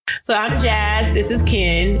So I'm Jazz. This is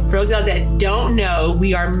Ken. For those of y'all that don't know,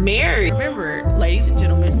 we are married. Remember, ladies and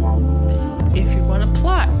gentlemen, if you're going to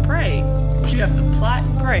plot, pray. You have to plot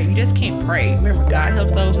and pray. You just can't pray. Remember, God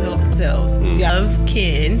helps those who help themselves. We love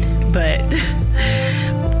Ken, but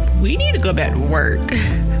we need to go back to work.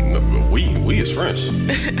 We is friends.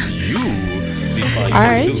 You. All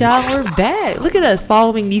right, y'all, we're back. Look at us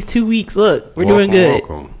following these 2 weeks. Look, we're doing good.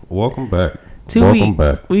 Welcome back. 2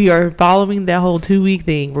 weeks. We are following that whole 2 week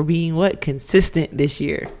thing. We're being consistent this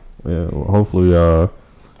year. Yeah. Well, hopefully,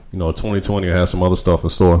 2020 has some other stuff in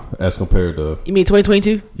store as compared to. You mean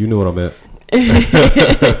 2022? You knew what I meant.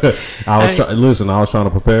 I was trying to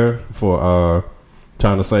prepare for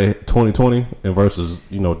trying to say 2020 and versus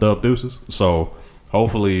dub deuces. So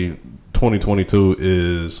hopefully 2022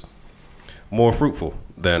 is more fruitful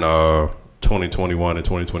than 2021 and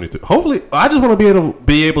 2022. Hopefully, I just want to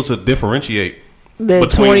be able to differentiate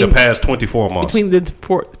between the past 24 months. Between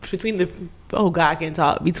the oh God, I can't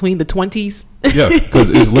talk. Between the 20s. Yeah, because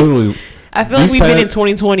it's literally. I feel like we've been in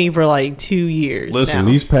 2020 for like 2 years. Listen,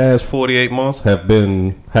 now. These past 48 months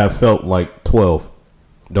have felt like 12.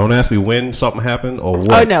 Don't ask me when something happened or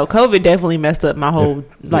what. Oh no, COVID definitely messed up my whole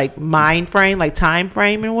mind frame, time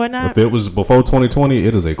frame and whatnot. If it was before 2020,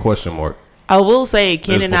 it is a question mark. I will say,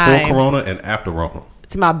 Ken and I. Before Corona and after Corona.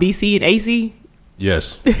 It's my BC and AC.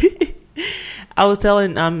 Yes. I was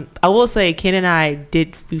telling, I will say, Ken and I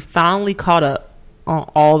we finally caught up on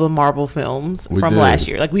all the Marvel films from last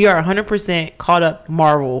year. Like, we are 100% caught up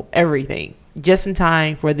Marvel, everything. Just in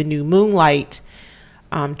time for the new Moonlight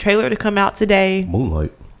trailer to come out today.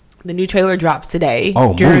 Moonlight? The new trailer drops today.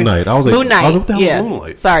 Oh, Moon Knight. I was like, Moon Knight. Yeah.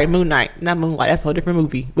 Moonlight. Sorry, Moon Knight. Not Moonlight. That's a whole different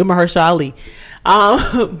movie with Mahershala Ali.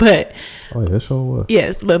 But oh yeah, sure was.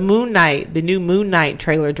 Yes, but Moon Knight, the new Moon Knight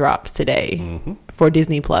trailer drops today for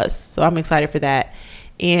Disney Plus. So I'm excited for that.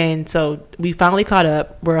 And so we finally caught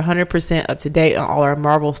up. We're 100% up to date on all our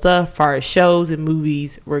Marvel stuff. As far as shows and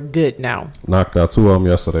movies, we're good now. Knocked out 2 of them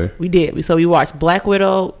yesterday. We did. So we watched Black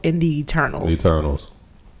Widow and The Eternals.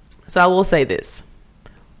 So I will say this.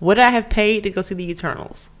 Would I have paid to go see The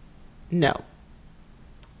Eternals? No.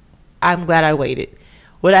 I'm glad I waited.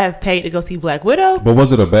 Would I have paid to go see Black Widow? But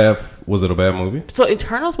was it a bad movie? So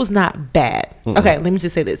Eternals was not bad. Okay, let me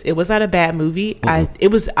just say this. It was not a bad movie. I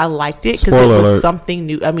liked it because it was something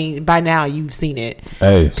new. I mean, by now you've seen it.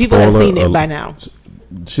 Hey, people have seen it by now.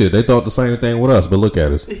 Shit, they thought the same thing with us, but look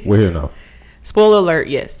at us. We're here now. Spoiler alert,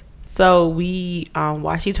 yes. So we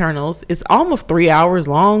watched Eternals. It's almost 3 hours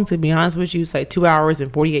long, to be honest with you. It's like 2 hours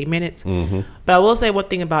and 48 minutes. But I will say one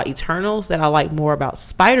thing about Eternals that I like more about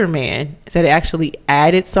Spider-Man is that it actually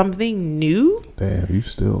added something new. Damn, you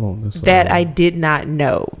still on this? That I did not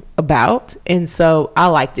know about. And so I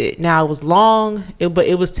liked it. Now, it was long, but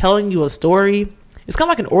it was telling you a story. It's kind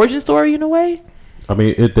of like an origin story in a way. I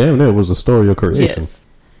mean, it was a story of creation. Yes.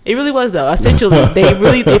 It really was, though. Essentially, they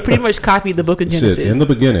pretty much copied the Book of Genesis. Shit, in the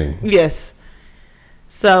beginning. Yes.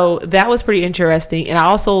 So that was pretty interesting. And I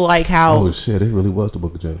also like how... Oh, shit, it really was the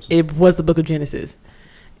Book of Genesis. It was the Book of Genesis.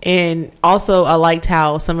 And also, I liked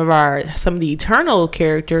how some of the Eternal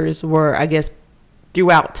characters were, I guess,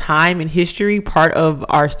 throughout time and history, part of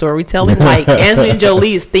our storytelling. Like, Angelina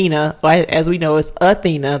Jolie is Athena. As we know, it's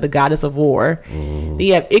Athena, the goddess of war. Then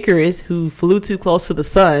you have Icarus, who flew too close to the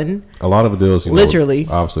sun. A lot of it deals, literally,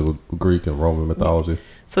 obviously, with Greek and Roman mythology.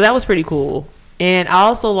 So that was pretty cool. And I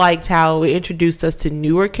also liked how it introduced us to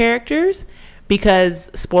newer characters. Because,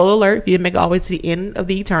 spoiler alert, if you didn't make it all the way to the end of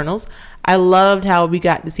the Eternals, I loved how we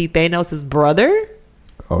got to see Thanos' brother.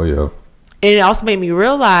 Oh, yeah. And it also made me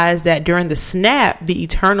realize that during the snap, the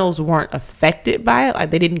Eternals weren't affected by it. Like,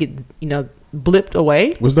 they didn't get, blipped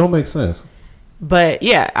away. Which don't make sense. But,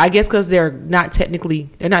 yeah, I guess because they're not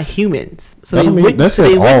humans. So that's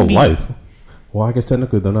all life. Well, I guess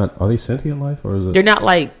technically they're not. Are they sentient life? Or is it? They're not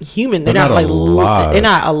like human. They're not like alive. They're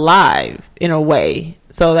not alive in a way.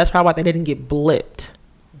 So that's probably why they didn't get blipped.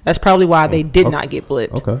 That's probably why they did not get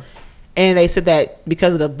blipped. Okay. And they said that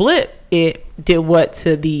because of the blip, it did what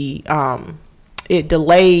to the it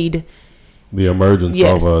delayed the emergence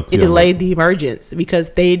of it delayed the emergence because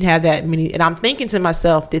they didn't have that many. And I'm thinking to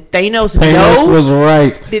myself, did Thanos know? Thanos was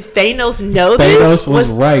right. Did Thanos know this? Thanos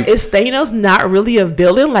was right. Is Thanos not really a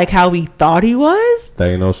villain like how we thought he was?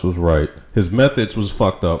 Thanos was right. His methods was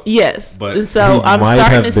fucked up. Yes. But and so I'm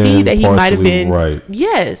starting to see that he might have been right.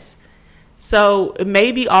 Yes. So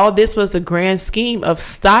maybe all this was a grand scheme of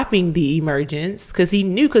stopping the emergence because he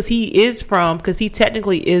knew he's a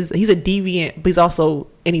deviant, but he's also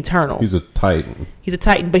an Eternal. He's a Titan. He's a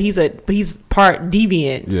Titan, but he's part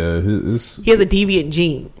deviant. Yeah, he has a deviant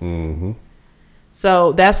gene. Mm-hmm.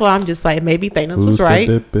 So that's why I'm just like maybe Thanos was right.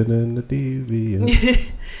 Dipping in the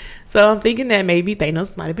deviant? So I'm thinking that maybe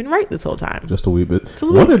Thanos might have been right this whole time. Just a wee bit.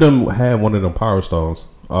 One of them had one of them Power Stones.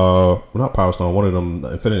 Not Power Stone. One of them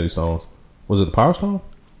Infinity Stones. Was it the Power Stone?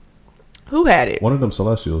 Who had it? One of them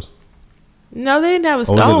Celestials. No, they didn't have a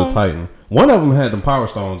stone. Or was it the Titan? One of them had them Power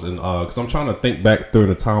Stones, and because I'm trying to think back during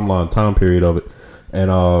the time period of it, and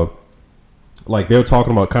like they were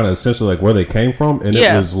talking about kind of essentially like where they came from, and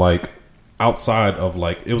it was like outside of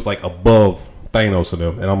like it was like above Thanos and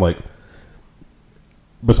them, and I'm like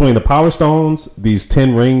between the Power Stones, these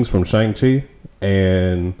 10 rings from Shang-Chi,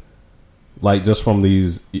 and like just from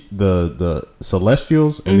these the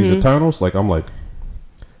Celestials and these Eternals, like I'm like,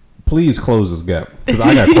 please close this gap because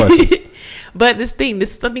I got questions. But this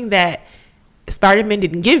is something that Spider-Man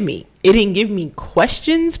didn't give me. It didn't give me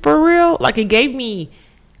questions for real. Like it gave me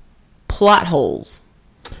plot holes.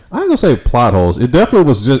 I ain't gonna say plot holes. It definitely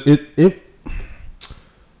was just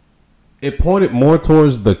it pointed more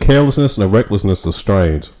towards the carelessness and the recklessness of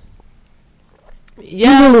Strange.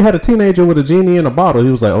 Yeah, he really had a teenager with a genie in a bottle. He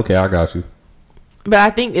was like, "Okay, I got you." But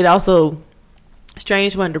I think it also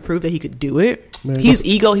Strange wanted to prove that he could do it. Man, he was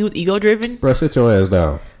ego driven. Bro, sit your ass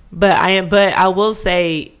down. But I will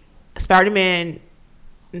say, Spider-Man,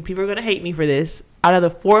 and people are gonna hate me for this. Out of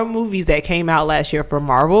the 4 movies that came out last year for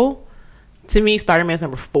Marvel, to me, Spider-Man's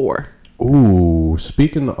number 4. Ooh,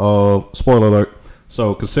 speaking of spoiler alert.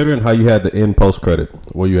 So, considering how you had the end post credit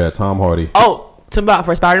where you had Tom Hardy. Oh, talking about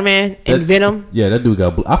for Spider-Man and Venom. Yeah, that dude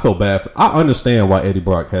got. I feel bad. I understand why Eddie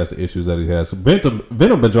Brock has the issues that he has.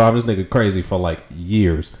 Venom been driving this nigga crazy for like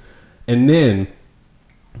years, and then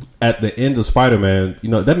at the end of Spider-Man, you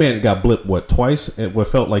know that man got blipped what twice? It what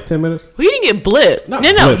felt like 10 minutes. Well, he didn't get blipped. No,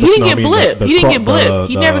 he didn't get blipped. He didn't get blipped.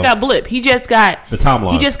 He never got blipped. He just got the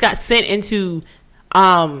timeline. He just got sent into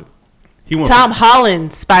Tom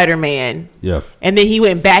Holland's Spider-Man. Yeah. And then he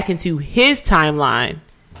went back into his timeline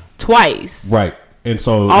twice. Right. And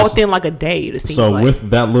so all within like a day. It seems so like.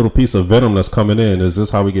 With that little piece of Venom that's coming in, is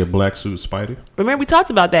this how we get Black Suit Spidey? Remember we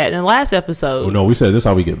talked about that in the last episode. Oh, no, we said this is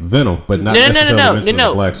how we get Venom, but not necessarily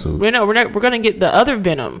the Black Suit. We're gonna get the other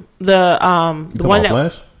Venom. The one that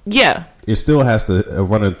Flash? Yeah. It still has to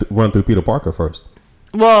run through Peter Parker first.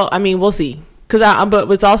 Well, I mean, we'll see.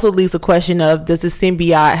 But it also leaves a question of, does the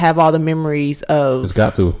symbiote have all the memories of... It's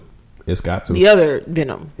got to. The other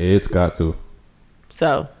Venom. It's got to.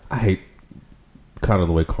 So. I hate kind of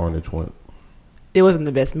the way Carnage went. It wasn't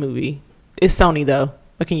the best movie. It's Sony, though.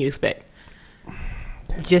 What can you expect?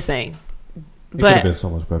 Just saying. It could have been so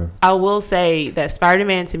much better. I will say that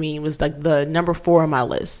Spider-Man to me was like the number 4 on my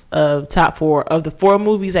list of top 4 of the 4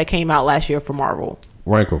 movies that came out last year for Marvel.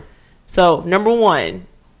 Rank them. So, number 1...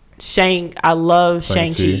 I love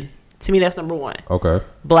Shang-Chi. To me, that's number 1. Okay.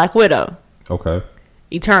 Black Widow. Okay.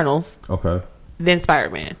 Eternals. Okay. Then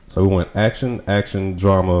Spider-Man. So we went action,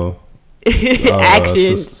 drama,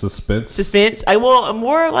 action, suspense.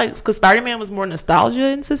 More like because Spider-Man was more nostalgia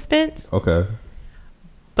and suspense. Okay.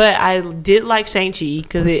 But I did like Shang-Chi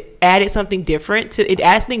because it added something different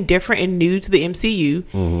and new to the MCU.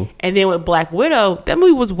 Mm-hmm. And then with Black Widow, that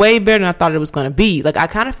movie was way better than I thought it was going to be. Like I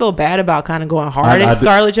kind of feel bad about kind of going hard at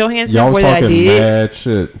Scarlett Johansson. Y'all was talking mad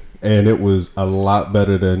shit, and it was a lot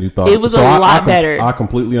better than you thought. It was a lot better. I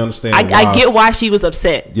completely understand. I get why she was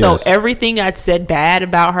upset. Yes. So everything I said bad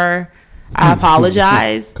about her, I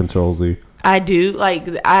apologize. Control Z. I do.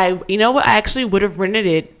 You know what? I actually would have rented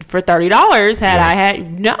it for $30 had I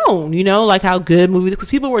had known, like how good movies, because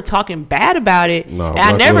people were talking bad about it. No, and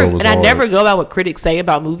I never go about what critics say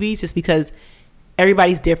about movies just because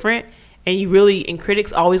everybody's different. And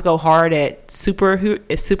critics always go hard at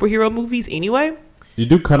superhero movies anyway. You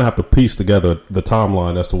do kind of have to piece together the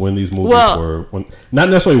timeline as to when these movies were, not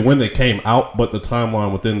necessarily when they came out, but the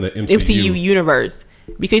timeline within the MCU universe.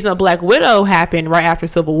 Because Black Widow happened right after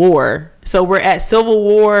Civil War. So we're at Civil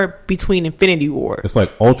War between Infinity War. It's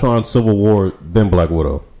like Ultron, Civil War, then Black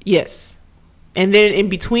Widow. Yes. And then in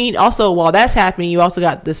between, also while that's happening, you also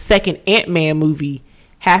got the second Ant-Man movie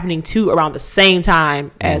happening too around the same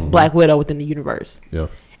time as Black Widow within the universe. Yeah.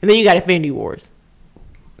 And then you got Infinity Wars.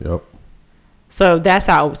 Yep. So that's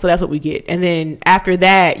what we get. And then after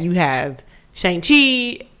that, you have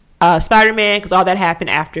Shang-Chi, Spider-Man, because all that happened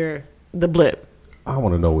after the blip. I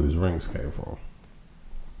want to know where his rings came from.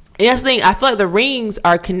 And that's the thing. I feel like the rings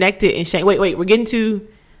are connected in Shang. Wait.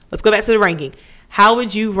 Let's go back to the ranking. How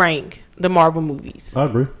would you rank the Marvel movies? I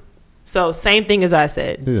agree. So same thing as I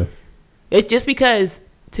said. Yeah. It's just because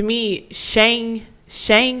to me, Shang-Chi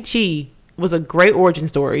was a great origin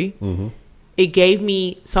story. Mm-hmm. It gave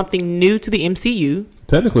me something new to the MCU.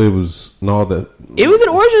 Technically, it was It was an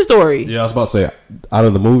origin story. Yeah, I was about to say, out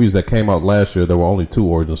of the movies that came out last year, there were only 2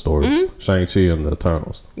 origin stories: Shang-Chi and the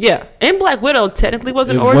Eternals. Yeah, and Black Widow technically was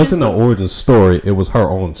an origin. It wasn't an origin story; it was her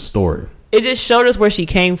own story. It just showed us where she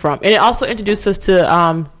came from, and it also introduced us to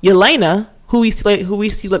Yelena, who we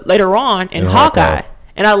see later on in Hawkeye.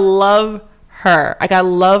 And I love her. Like, I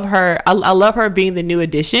love her. I love her being the new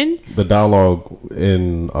addition. The dialogue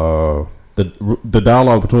in the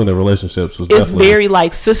dialogue between their relationships was very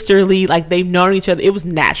like sisterly. Like, they've known each other. It was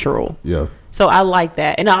natural. Yeah. So I like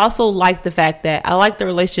that, and I also like the fact that I like the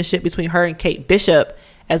relationship between her and Kate Bishop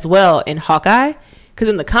as well in Hawkeye. Because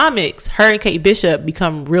in the comics, her and Kate Bishop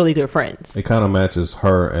become really good friends. It kind of matches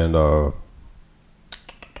her and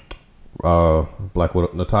Black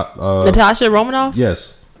Widow, Natasha Romanoff.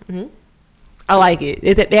 Yes. Mm-hmm. I like it.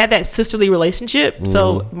 They had that sisterly relationship. Mm-hmm.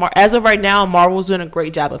 So as of right now, Marvel's doing a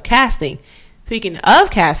great job of casting. Speaking of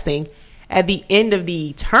casting, at the end of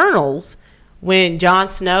the Eternals, when Jon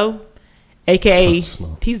Snow, aka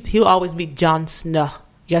he'll always be Jon Snow.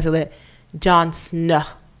 You got to let Jon Snow.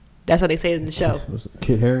 That's how they say it in the show.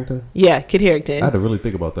 Kit Harington? Yeah, Kit Harington. I had to really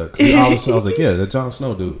think about that. I was like, yeah, the Jon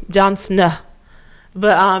Snow dude. Jon Snow.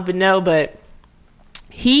 But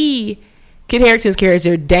Kit Harington's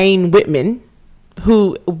character, Dane Whitman,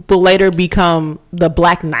 who will later become the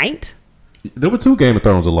Black Knight. There were 2 Game of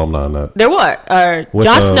Thrones alumni in that. There were.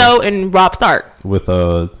 Jon Snow and Robb Stark. With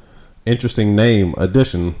a interesting name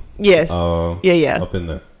addition. Yes. Yeah. Up in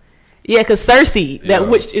there. Yeah, because Cersei,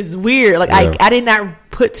 which is weird. Like, I did not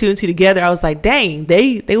put 2 and 2 together. I was like, dang,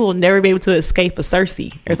 they will never be able to escape a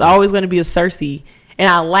Cersei. There's always going to be a Cersei. And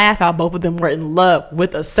I laugh how both of them were in love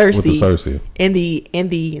with a Cersei, in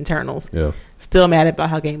the Eternals. Yeah. Still mad about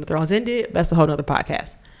how Game of Thrones ended. That's a whole nother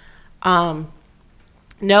podcast.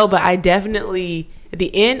 No, but I definitely, at the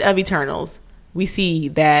end of Eternals, we see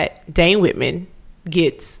that Dane Whitman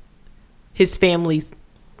gets his family's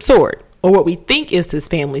sword, or what we think is his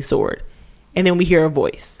family sword. And then we hear a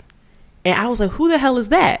voice. And I was like, who the hell is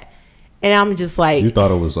that? And I'm just like... You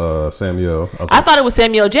thought it was Samuel. I thought it was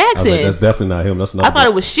Samuel Jackson. I was like, that's definitely not him. That's not. I thought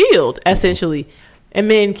it was S.H.I.E.L.D., essentially. And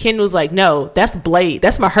then Ken was like, no, that's Blade.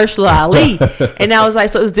 That's Mahershala Ali. And I was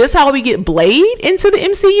like, so is this how we get Blade into the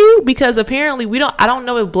MCU? Because apparently I don't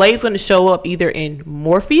know if Blade's going to show up either in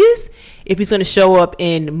Morpheus, if he's going to show up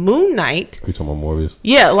in Moon Knight. You talking about Morpheus?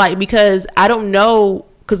 Yeah, like, because I don't know...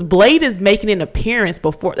 Because Blade is making an appearance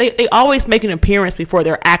before... They always make an appearance before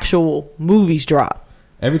their actual movies drop.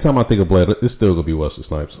 Every time I think of Blade, it's still going to be Wesley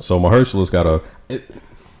Snipes. So Mahershala's got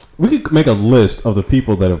we could make a list of the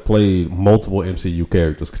people that have played multiple MCU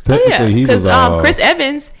characters. Technically, he was... Chris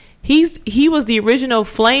Evans, he was the original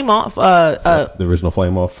Flame Off... the original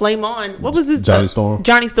Flame Off? Flame On. What was his... Johnny Storm.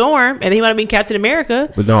 Johnny Storm. And he might have been Captain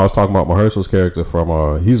America. But no, I was talking about Mahershala's character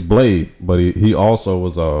from... he's Blade, but he also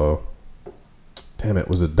was... damn it,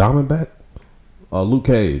 was it Diamondback? Luke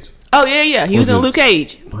Cage. Oh, yeah. He was in Luke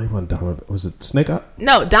Cage. No, he wasn't Diamondback. Was it Snake Eye?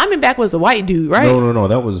 No, Diamondback was a white dude, right? No.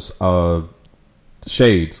 That was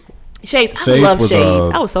Shades. Shades. I love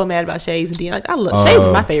Shades. I was so mad about Shades. And like, Shades is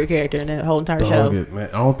my favorite character in the whole entire show. Man.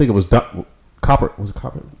 I don't think it was Copper. Was it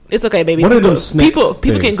Copper? It's okay, baby. One of them snakes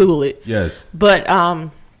people can Google it. Yes. But,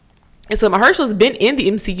 and so Mahershala's been in the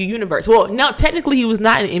MCU universe. Well, no, technically he was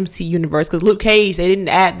not in the MCU universe because Luke Cage, they didn't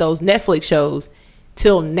add those Netflix shows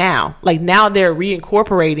till now. Like, now they're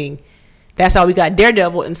reincorporating. That's how we got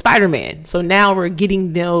Daredevil and Spider-Man. So now we're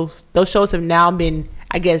getting those shows have now been,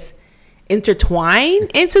 I guess, intertwined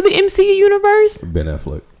into the MCU universe. Ben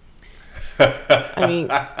Affleck. I mean,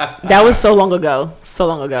 that was so long ago.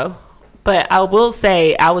 But I will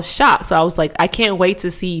say I was shocked. So I was like, I can't wait to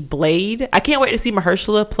see Blade. I can't wait to see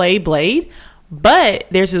Mahershala play Blade. But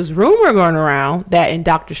there's this rumor going around that in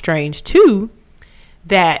Doctor Strange 2,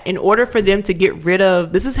 that in order for them to get rid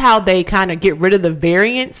of... This is how they kind of get rid of the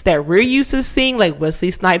variants that we're used to seeing. Like Wesley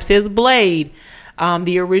Snipes as Blade.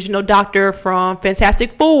 The original Doctor from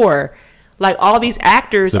Fantastic Four. Like, all these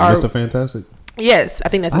actors are... Mr. Fantastic? Yes, I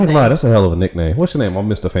think that's his name. That's a hell of a nickname. What's your name? I'm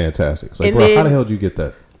Mr. Fantastic. It's like, bro, how the hell did you get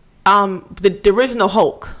that? The original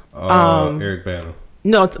Hulk. Eric Bana.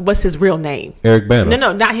 No, what's his real name? Eric Bana.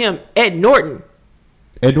 No, not him. Ed Norton.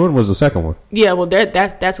 Ed Norton was the second one. Yeah, well,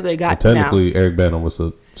 that's what they got. And technically, now. Eric Bana was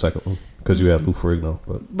the second one because you had Lou Ferrigno.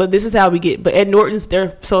 But this is how we get. But Ed Norton's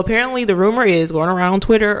there. So apparently, the rumor is going around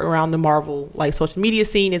Twitter, around the Marvel social media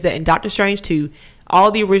scene, is that in Doctor Strange 2,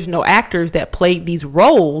 all the original actors that played these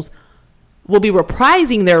roles will be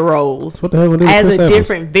reprising their roles as a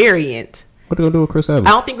different variant. What are they going to do with Chris Evans?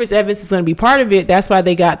 I don't think Chris Evans is going to be part of it. That's why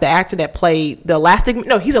they got the actor that played the Elastic...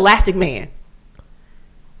 No, he's Elastic Man.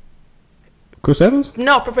 Chris Evans?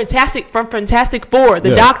 No, from Fantastic Four.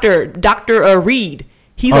 The Doctor Reed.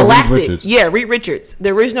 He's elastic. Yeah, Reed Richards,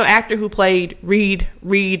 the original actor who played Reed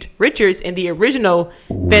Richards in the original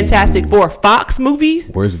Fantastic Four Fox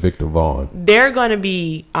movies. Where's Victor Vaughn? They're going to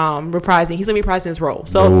be reprising. He's going to be reprising his role.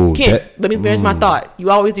 So, Ken, let me finish my thought.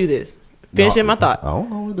 You always do this. Finishing my thought. I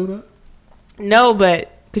don't always do that. No,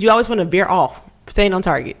 but because you always want to veer off, staying on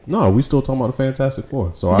target. No, we still talking about the Fantastic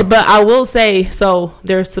Four. But I will say, so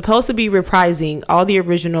they're supposed to be reprising all the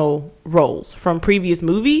original roles from previous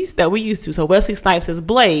movies that we used to. So Wesley Snipes as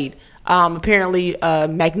Blade. Apparently,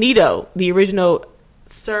 Magneto, the original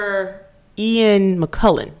Sir Ian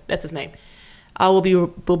McKellen, that's his name. Will be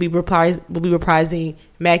reprising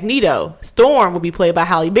Magneto. Storm will be played by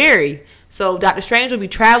Halle Berry. So Doctor Strange will be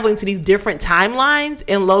traveling to these different timelines,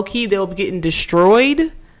 and low key they'll be getting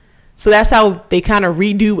destroyed. So that's how they kind of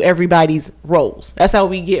redo everybody's roles. That's how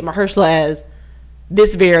we get Mahershala as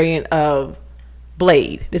this variant of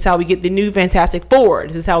Blade. This is how we get the new Fantastic Four.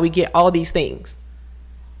 This is how we get all these things.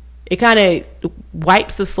 It kind of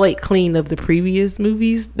wipes the slate clean of the previous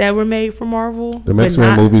movies that were made for Marvel. The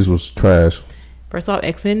X-Men movies was trash. First off,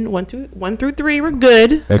 X-Men 1 through 3 were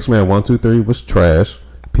good. X-Men 1, 2, 3 was trash.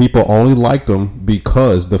 People only liked them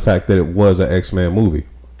because the fact that it was an X-Men movie.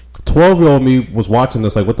 12-year-old me was watching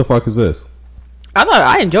this like, what the fuck is this?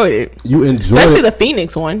 I enjoyed it. You enjoyed especially it, the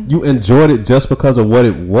Phoenix one. You enjoyed it just because of what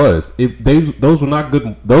it was. Those were not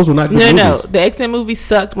good. Those were not good movies. No. The X-Men movie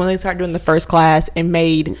sucked when they started doing the First Class and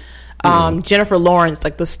made Jennifer Lawrence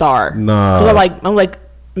like the star. Nah, I'm like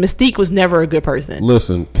Mystique was never a good person.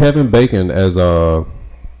 Listen, Kevin Bacon as I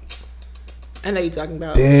know you're talking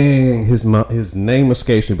about. Dang, his name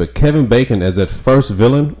escapes me, but Kevin Bacon as that first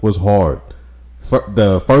villain was hard.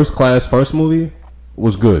 The First Class first movie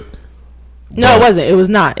was good. No, it wasn't. It was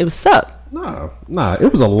not. It was sucked. Nah.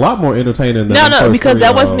 It was a lot more entertaining than no, because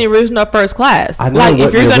that wasn't the original First Class. I know like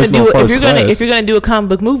if you're gonna do a comic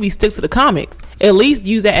book movie, stick to the comics. At least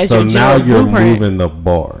use that as your general blueprint. So now you're moving the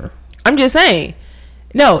bar. I'm just saying.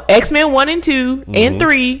 No, X-Men 1 and 2 and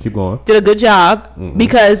 3 Keep going. did a good job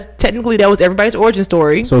because technically that was everybody's origin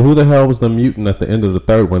story. So who the hell was the mutant at the end of the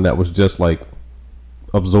third one that was just like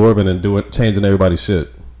absorbing and changing everybody's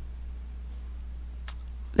shit?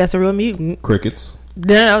 That's a real mutant. Crickets.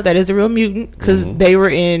 No, that is a real mutant because they were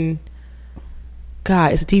in.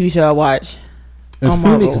 God, it's a TV show I watch. And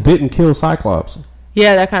Phoenix didn't kill Cyclops.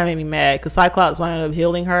 Yeah, that kind of made me mad because Cyclops wound up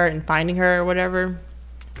healing her and finding her or whatever.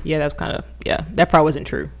 Yeah, that was kind of that probably wasn't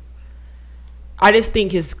true. I just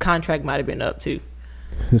think his contract might have been up too.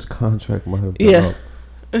 His contract might have been up.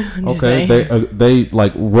 Okay, they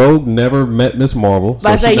like Rogue never met Miss Marvel.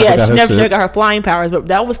 So she never got her flying powers, but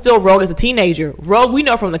that was still Rogue as a teenager. Rogue, we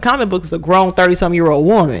know from the comic books, is a grown 30-some-year-old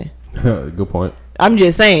woman. Good point. I'm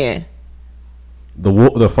just saying.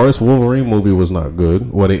 The first Wolverine movie was not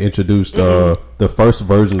good. Where they introduced the first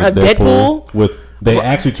version of Deadpool. They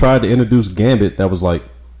actually tried to introduce Gambit. That was like,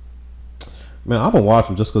 man, I'm gonna watch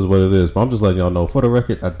them just because of what it is. But I'm just letting y'all know, for the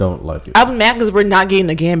record, I don't like it. I'm mad because we're not getting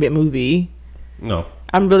a Gambit movie. No.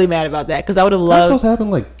 I'm really mad about that because I would have loved. That was supposed to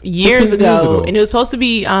happen like years ago, and it was supposed to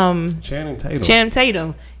be Channing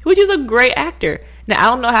Tatum, which is a great actor. Now I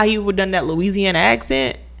don't know how he would have done that Louisiana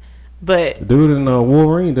accent, but the dude in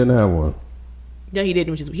Wolverine didn't have one. No, he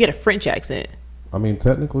didn't. He had a French accent. I mean,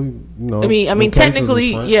 technically, I mean,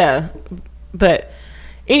 technically, yeah. But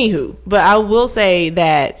anywho, I will say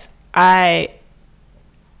that out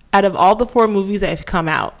of all the 4 movies that have come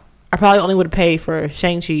out, I probably only would have paid for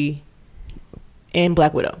Shang-Chi and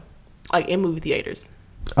Black Widow, like in movie theaters.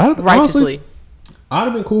 Righteously, I'd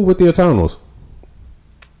have been cool with the Eternals.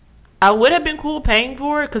 I would have been cool paying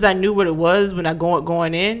for it because I knew what it was when I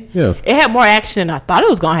going in. Yeah, it had more action than I thought it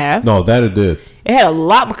was gonna have. No, that it did. It had a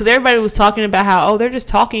lot because everybody was talking about how they're just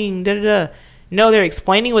talking. No, they're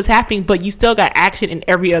explaining what's happening, but you still got action in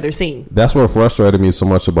every other scene. That's what frustrated me so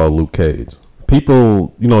much about Luke Cage.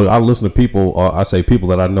 People, I listen to people. I say people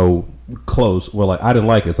that I know close. Well, like I didn't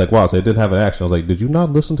like it. It's like, wow, so it didn't have an action. I was like, did you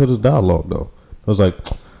not listen to this dialogue though? I was like,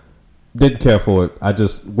 didn't care for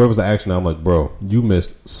it. Where was the action? I'm like, bro, you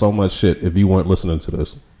missed so much shit if you weren't listening to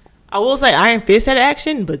this. I will say Iron Fist had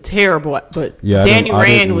action, but terrible. But yeah, Danny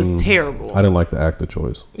Rand was terrible. I didn't like the actor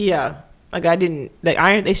choice. Yeah, like I didn't.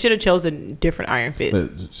 Like they should have chosen a different Iron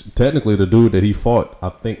Fist. But technically, the dude that he fought, I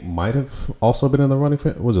think, might have also been in the running.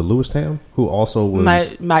 Was it Louis Tam? Who also was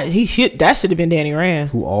that should have been Danny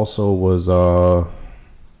Rand. Who also was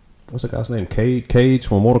what's the guy's name? Cage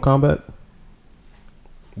from Mortal Kombat.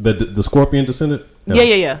 The Scorpion descendant.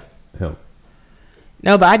 Yeah. Him.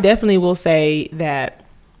 No, but I definitely will say that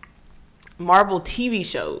Marvel TV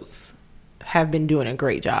shows have been doing a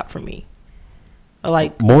great job for me.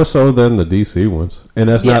 Like more so than the DC ones, and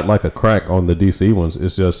that's not like a crack on the DC ones.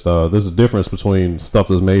 It's just there's a difference between stuff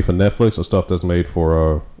that's made for Netflix and stuff that's made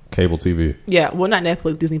for cable TV. Yeah, well, not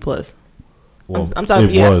Netflix, Disney Plus. Well, I'm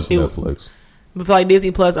talking. It was Netflix. But for like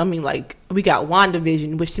Disney Plus, I mean, like we got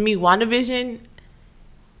WandaVision, which to me, WandaVision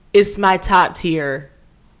is my top tier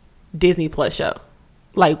Disney Plus show.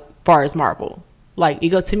 Like far as Marvel, like it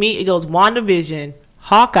goes WandaVision,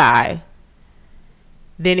 Hawkeye,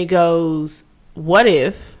 then it goes What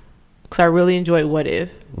If, because I really enjoyed What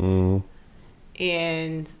If, and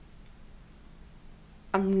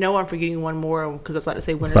I'm forgetting one more because I was about to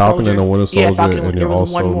say Winter Soldier. Falcon and the Winter Soldier, Falcon and there you're was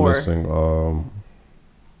one also more. missing.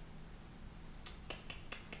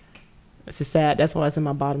 It's just sad. That's why it's in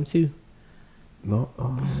my bottom two. No,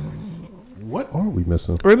 what are we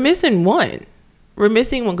missing? We're missing one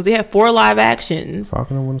because they have 4 live actions.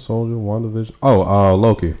 Falcon and Winter Soldier, WandaVision. Oh,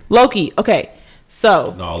 Loki. Okay.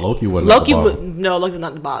 So no, Loki wasn't. Loki's not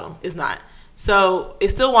at the bottom. It's not. So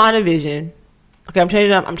it's still WandaVision. Okay, I'm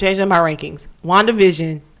changing up my rankings.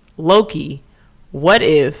 WandaVision, Loki, What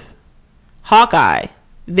If, Hawkeye,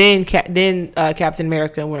 then Captain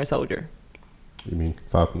America and Winter Soldier. You mean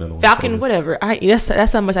Falcon and Winter Soldier? Whatever.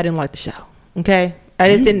 That's how much I didn't like the show. Okay, I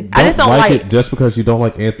just don't like it just because you don't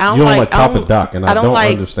like Anthony. You don't like Papa Doc, and I don't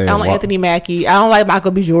understand. I don't like Anthony Mackie. I don't like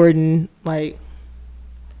Michael B. Jordan. Like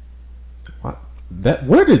that.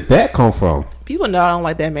 Where did that come from? People know I don't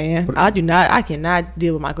like that man. But I do not. I cannot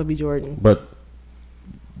deal with Michael B. Jordan. But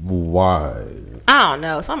why? I don't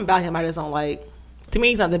know. Something about him I just don't like. To me,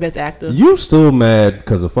 he's not the best actor. You still mad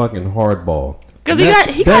because of fucking Hardball? Because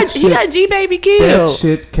he got G Baby killed. That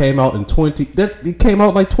shit came out it came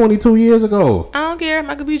out like 22 years ago. I don't care.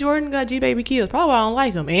 Michael B. Jordan got G Baby killed. Probably why I don't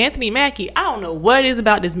like him. Anthony Mackie, I don't know what it is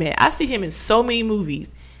about this man. I've seen him in so many movies,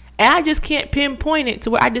 and I just can't pinpoint it to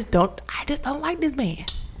where I just don't like this man.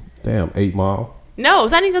 Damn, 8 Mile. No,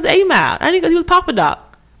 it's not even because 8 Mile. I think because he was Papa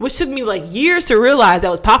Doc, which took me like years to realize that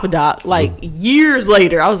was Papa Doc. Like years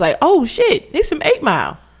later, I was like, oh shit, it's from 8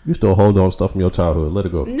 Mile. You still hold on to stuff from your childhood. Let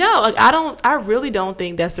it go. No, like I really don't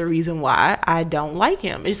think that's the reason why I don't like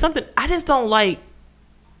him. It's something I just don't like.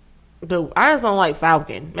 I just don't like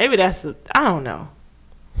Falcon. Maybe that's I don't know.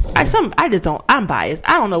 I'm biased.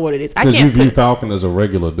 I don't know what it is. Because you view Falcon as a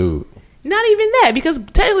regular dude. Not even that, because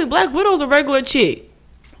technically Black Widow's a regular chick.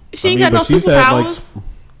 She ain't got no superpowers.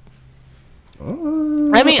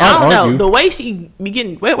 I don't know. The way she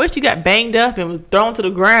where she got banged up and was thrown to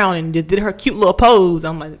the ground and just did her cute little pose,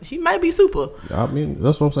 I'm like, she might be super. I mean,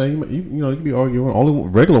 that's what I'm saying. You know, you be arguing. Only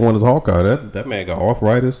regular one is Hawkeye. That man got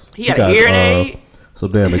arthritis. He got a hearing aid.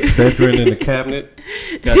 Some damn Excedrin in the cabinet.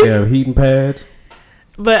 Goddamn heating pads.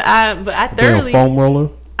 But I thoroughly damn foam roller.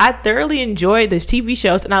 I thoroughly enjoyed this TV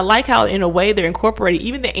shows, and I like how in a way they're incorporating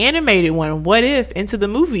even the animated one, What If, into the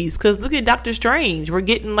movies. Because look at Doctor Strange. We're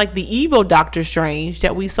getting like the evil Doctor Strange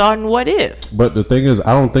that we saw in What If. But the thing is,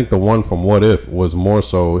 I don't think the one from What If was more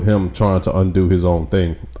so him trying to undo his own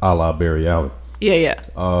thing, a la Barry Allen. Yeah.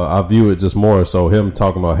 I view it just more so him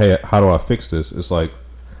talking about, hey, how do I fix this? It's like,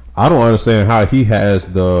 I don't understand how he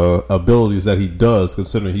has the abilities that he does,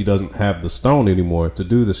 considering he doesn't have the stone anymore to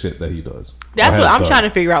do the shit that he does. That's what I'm trying to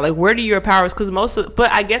figure out. Like, where do your powers? Because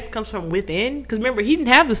but I guess it comes from within. Because remember, he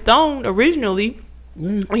didn't have the stone originally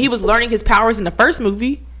when he was learning his powers in the first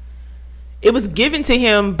movie. It was given to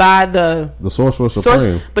him by the Sorcerer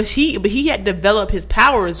Supreme. But he had developed his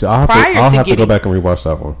powers I'll have to go back and rewatch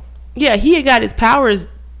that one. Yeah, he had got his powers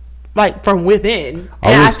like from within,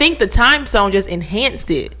 and I think the time stone just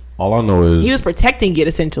enhanced it. All I know is he was protecting it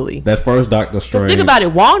essentially. That first Doctor Strange. Think about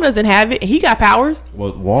it. Wong doesn't have it. He got powers.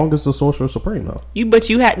 Well, Wong is the Sorcerer Supreme though.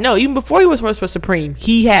 Even before he was Sorcerer Supreme,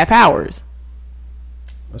 he had powers.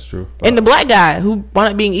 That's true. And the black guy who wound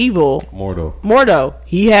up being evil, Mordo,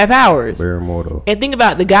 he had powers. Baron Mordo. And think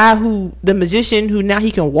about the magician who now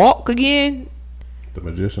he can walk again. The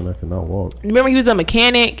magician that cannot walk. Remember, he was a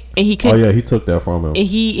mechanic, and he could. Oh yeah, he took that from him. And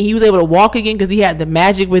he was able to walk again because he had the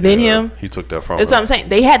magic within him. He took that from him. That's what I'm saying.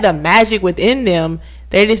 They had the magic within them.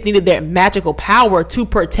 They just needed their magical power to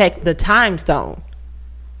protect the time stone.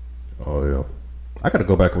 Oh yeah, I got to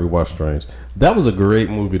go back and rewatch Strange. That was a great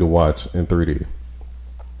movie to watch in 3D.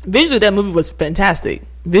 Visually, that movie was fantastic.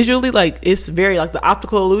 Visually, like it's very like the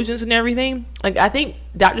optical illusions and everything. Like I think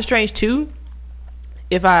Doctor Strange 2.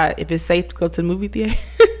 If it's safe to go to the movie theater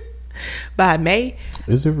by May.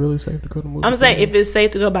 Is it really safe to go to the movie theater? I'm saying if it's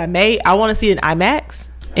safe to go by May, I want to see it in IMAX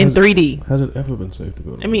in 3D. Has it ever been safe to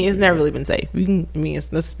go to the movie theater? It's never really been safe. Let's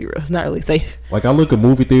just be real. It's not really safe. Like I look at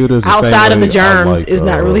movie theaters outside of the germs, it's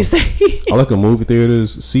not really safe. I look at movie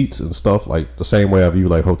theaters, seats and stuff like the same way I view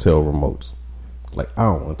like hotel remotes. Like I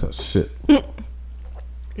don't want to touch shit.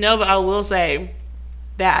 No, but I will say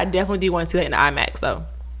That I definitely do want to see that in IMAX though,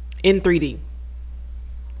 in 3D.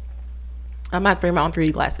 I might bring my own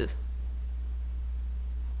 3D glasses.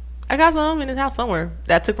 I got some in his house somewhere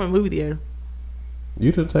that I took from a movie theater.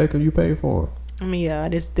 You didn't take them. You paid for them. I mean, yeah, I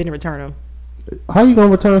just didn't return them. How you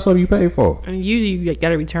gonna return something you paid for? I mean, usually you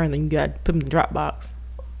gotta return them. You gotta put them in the Dropbox.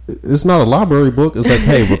 It's not a library book. It's like,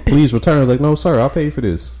 hey, but please return. It's like, no, sir, I paid for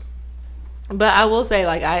this. But I will say,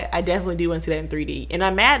 like, I definitely do want to see that in 3D. And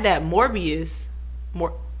I'm mad that Morbius.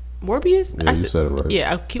 Yeah, you said it right.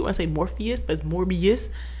 Yeah, I keep wanting to say Morpheus, but it's Morbius.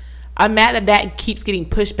 I'm mad that keeps getting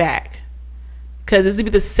pushed back. Because this will be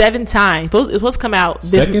the 7th time. It's supposed to come out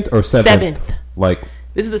this second or 7th? Like,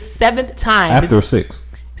 this is the 7th time. After 6.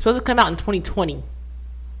 It's supposed to come out in 2020.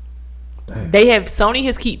 Dang. Sony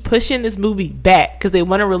has keep pushing this movie back because they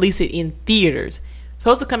want to release it in theaters. It's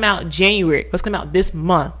supposed to come out in January. It's supposed to come out this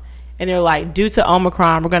month. And they're like, due to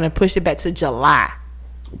Omicron, we're going to push it back to July.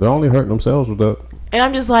 They're only hurting themselves with that. And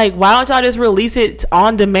I'm just like, why don't y'all just release it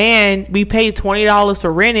on demand? We paid $20 to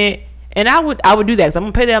rent it. And I would do that because I'm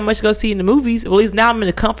going to pay that much to go see it in the movies. At least now I'm in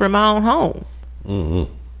the comfort of my own home.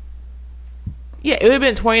 Mm-hmm. Yeah, it would have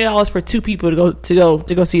been $20 for 2 people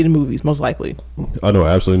to go see the movies, most likely. I know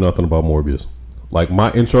absolutely nothing about Morbius. Like my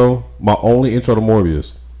only intro to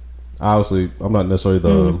Morbius. Obviously, I'm not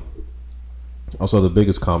necessarily also the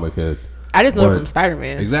biggest comic head. I just know it from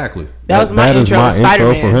Spider-Man. Exactly. That was my intro to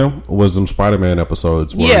Spider-Man. Intro for him was some Spider-Man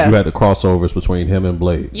episodes where you had the crossovers between him and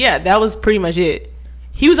Blade. Yeah, that was pretty much it.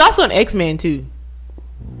 He was also an X-Men too.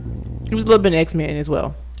 He was a little bit of X-Men as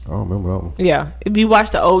well. I don't remember that one. Yeah. If you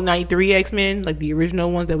watched the old 93 X-Men, like the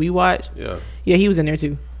original ones that we watched. Yeah, he was in there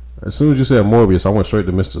too. As soon as you said Morbius, I went straight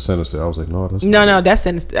to Mr. Sinister. I was like, no, that's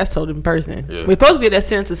Sinister. That's told in person. Yeah. We're supposed to get that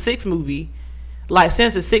Sinister 6 movie, like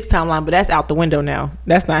Sinister 6 timeline, but that's out the window now.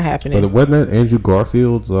 That's not happening. But wasn't that Andrew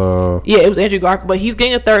Garfield's? Yeah, it was Andrew Garfield, but he's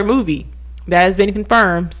getting a 3rd movie. That has been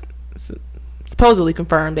confirmed, supposedly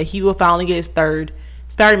confirmed, that he will finally get his 3rd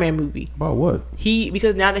Spider-Man movie. About what?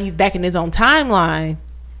 Because now that he's back in his own timeline,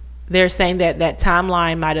 they're saying that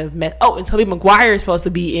timeline might have met. Oh, and Tobey Maguire is supposed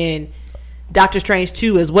to be in Doctor Strange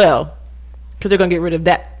 2 as well, because they're going to get rid of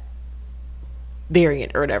that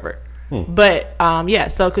variant or whatever. But yeah,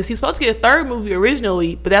 so because he's supposed to get a 3rd movie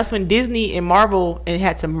originally, but that's when Disney and Marvel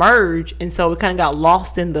had to merge, and so it kind of got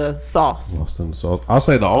lost in the sauce. I'll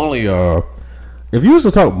say the only if you was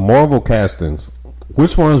to talk Marvel castings,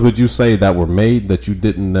 which ones would you say that were made that you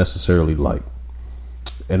didn't necessarily like?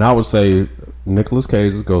 And I would say Nicolas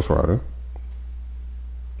Cage's Ghost Rider.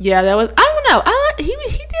 Yeah, that was. I don't know. He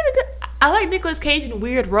did a good. I like Nicolas Cage in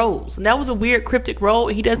weird roles, and that was a weird cryptic role.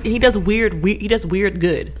 He does weird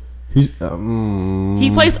good.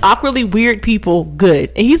 He plays awkwardly weird people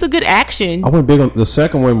good, and he's a good action. I went big on the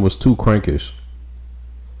second one. Was too crankish.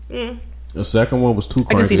 The second one was too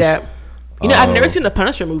crankish. I can see that. I've never seen the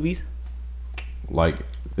Punisher movies. Like,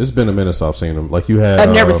 it's been a minute since I've seen them. Like, you had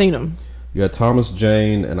I've never seen them. You had Thomas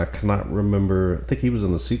Jane, and I cannot remember. I think he was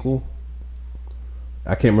in the sequel.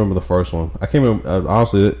 I can't remember the first one. I can't remember.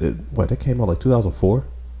 Honestly, that came out like 2004,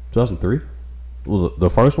 2003. Was the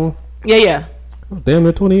first one? Yeah. Damn,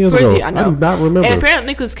 near 20 years ago. I do not remember. And apparently,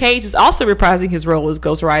 Nicolas Cage is also reprising his role as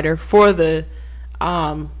Ghost Rider for the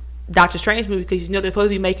Doctor Strange movie, because they're supposed to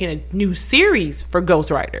be making a new series for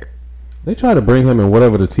Ghost Rider. They tried to bring him in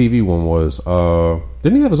whatever the TV one was.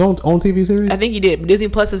 Didn't he have his own TV series? I think he did. But Disney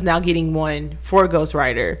Plus is now getting one for Ghost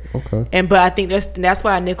Rider. Okay. But I think that's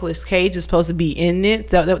why Nicolas Cage is supposed to be in it.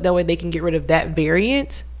 That way they can get rid of that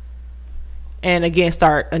variant and again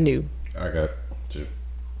start anew. I got you.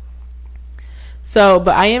 So,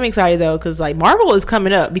 but I am excited though, because like Marvel is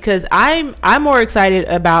coming up, because I'm more excited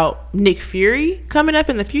about Nick Fury coming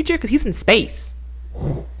up in the future because he's in space.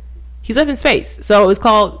 He's up in space, so it's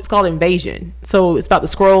called Invasion. So it's about the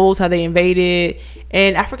Skrulls, how they invaded,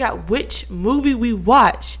 and I forgot which movie we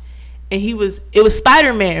watched. And it was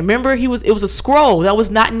Spider-Man. Remember, it was a Skrull. That was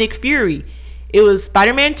not Nick Fury. It was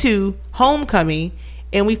Spider-Man 2, Homecoming,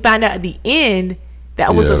 and we found out at the end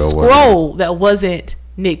that was a Skrull that wasn't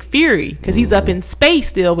Nick Fury, because he's up in space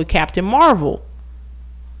still with Captain Marvel.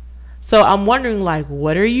 So I'm wondering, like,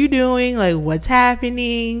 what are you doing? Like, what's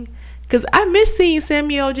happening? Because I miss seeing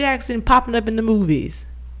Samuel L. Jackson popping up in the movies.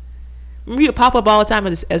 Remember, he would pop up all the time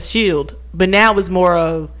as S.H.I.E.L.D., but now it's more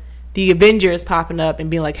of the Avengers popping up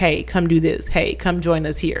and being like, hey, come do this. Hey, come join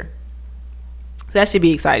us here. So that should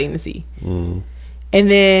be exciting to see. And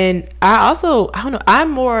then I don't know,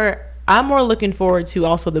 I'm more looking forward to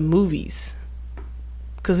also the movies.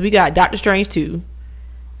 Because we got Doctor Strange 2.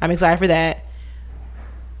 I'm excited for that.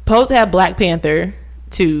 Supposed to have Black Panther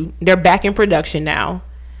 2. They're back in production now.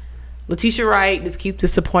 Letitia Wright just keeps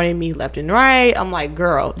disappointing me left and right. I'm like,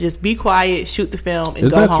 girl, just be quiet, shoot the film, and go home.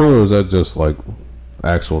 Is that true, or is that just like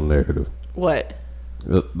actual narrative? What?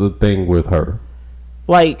 The thing with her,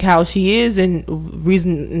 like how she is, and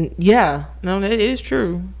reason. Yeah, no, it is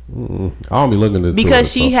true. I don't be looking at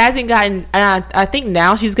because she hasn't gotten. I think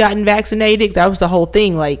now she's gotten vaccinated. That was the whole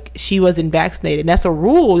thing. Like she wasn't vaccinated. And that's a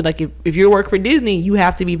rule. Like if you work for Disney, you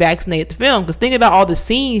have to be vaccinated to film. Because think about all the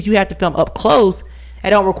scenes you have to film up close that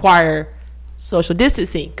don't require social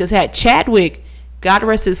distancing. Because had Chadwick, God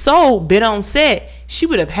rest his soul, been on set, she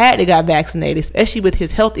would have had to got vaccinated, especially with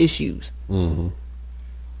his health issues. Mm-hmm.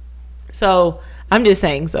 So I'm just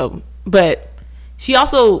saying so. But she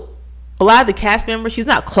also, a lot of the cast members, she's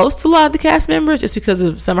not close to a lot of the cast members just because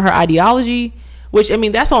of some of her ideology. Which, I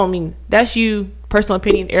mean, that's all I mean. That's you, personal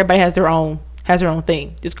opinion. Everybody has their own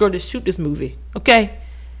thing. Just go, just shoot this movie, okay?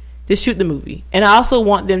 Just shoot the movie. And I also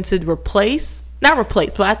want them to not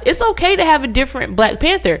replace, but it's okay to have a different Black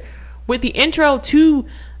Panther. With the intro to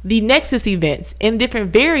the Nexus events in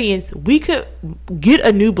different variants, we could get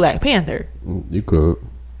a new Black Panther. You could.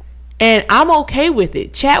 And I'm okay with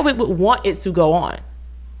it. Chadwick would want it to go on.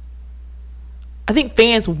 I think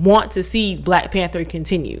fans want to see Black Panther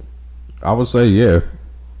continue. I would say, yeah.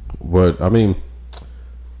 But, I mean,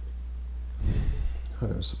 what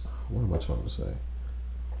am I trying to say?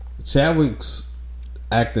 Chadwick's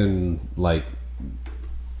acting like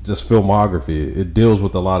just filmography. It deals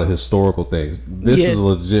with a lot of historical things. This is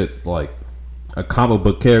legit like a comic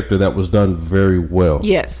book character that was done very well.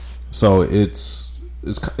 Yes. So it's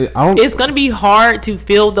going to be hard to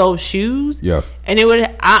fill those shoes. Yeah. And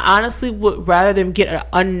I honestly would rather them get an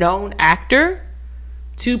unknown actor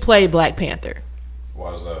to play Black Panther.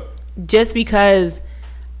 Why is that? Just because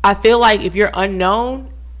I feel like if you're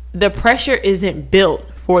unknown, the pressure isn't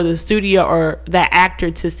built for the studio or that actor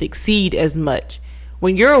to succeed as much.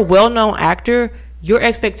 When you're a well-known actor, your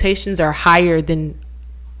expectations are higher than...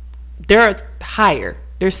 They're higher.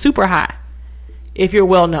 They're super high if you're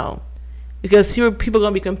well-known. Because people are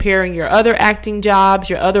going to be comparing your other acting jobs,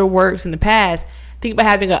 your other works in the past. Think about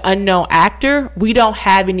having an unknown actor. We don't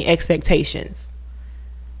have any expectations.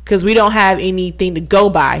 Because we don't have anything to go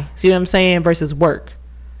by. See what I'm saying? Versus work.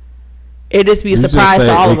 It'd just be a surprise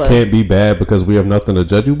to all of us. It can't be bad because we have nothing to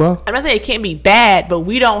judge you by? I'm not saying it can't be bad, but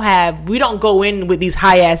we don't go in with these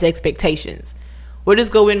high ass expectations. We'll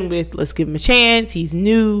just go in with, let's give him a chance. He's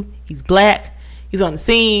new. He's Black. He's on the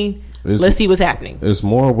scene. Let's see what's happening. It's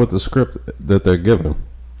more with the script that they're given.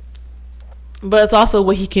 But it's also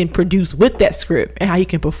what he can produce with that script and how he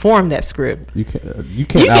can perform that script. You can't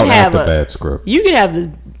out-act a bad script. You can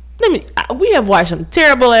have we have watched some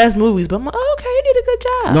terrible ass movies, but I'm like, oh, okay, you did a good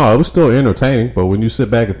job. No, it was still entertaining, but when you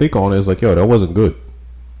sit back and think on it, it's like, yo, that wasn't good.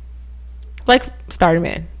 Like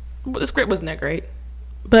Spider-Man. The script wasn't that great.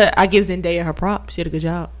 But I give Zendaya her props. She did a good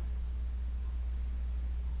job.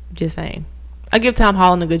 Just saying. I give Tom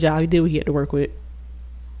Holland a good job. He did what he had to work with.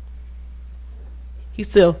 He's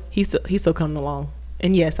still coming along.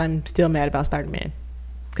 And yes, I'm still mad about Spider-Man.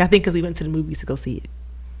 I think because we went to the movies to go see it.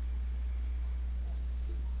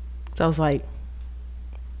 So I was like,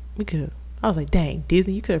 dang,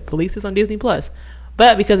 Disney, you could have released this on Disney Plus.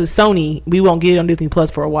 But because it's Sony, we won't get it on Disney Plus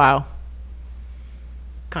for a while.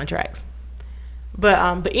 Contracts.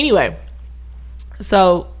 But anyway,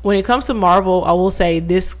 so when it comes to Marvel, I will say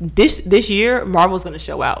this year, Marvel's going to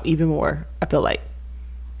show out even more, I feel like.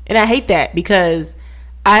 And I hate that because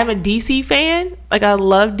I'm a DC fan. Like, I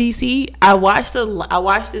love DC. I watched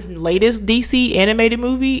this latest DC animated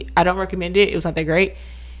movie. I don't recommend it. It was not that great.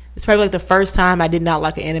 It's probably like the first time I did not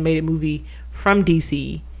like an animated movie from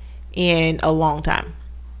DC in a long time.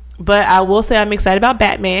 But I will say I'm excited about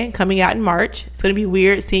Batman coming out in March. It's going to be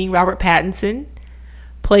weird seeing Robert Pattinson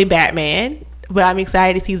play Batman. But I'm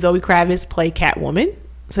excited to see Zoe Kravitz play Catwoman.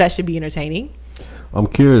 So that should be entertaining. I'm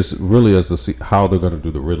curious really as to see how they're going to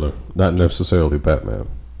do the Riddler. Not necessarily Batman.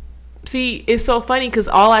 See, it's so funny because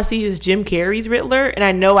all I see is Jim Carrey's Riddler. And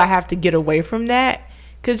I know I have to get away from that.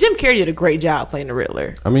 Because Jim Carrey did a great job playing the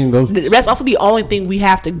Riddler. I mean, that's also the only thing we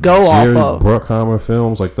have to go off of. Bruckheimer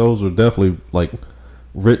films, like those are definitely like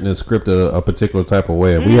written and scripted a particular type of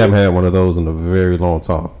way. And we haven't had one of those in a very long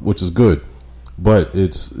time, which is good. But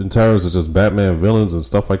it's in terms of just Batman villains and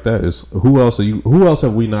stuff like that. Is who else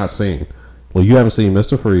have we not seen? Well, you haven't seen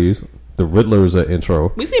Mr. Freeze. The Riddler is an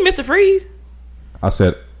intro. We seen Mr. Freeze. I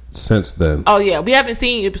said since then. Oh yeah, we haven't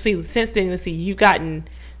seen since then. Let's see, you gotten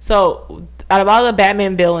so out of all the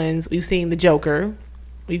Batman villains, we've seen the Joker,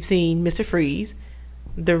 we've seen Mr. Freeze,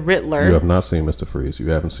 the Riddler. You have not seen Mr. Freeze. You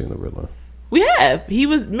haven't seen the Riddler. We have.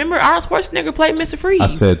 Remember Arnold Schwarzenegger played Mr. Freeze. I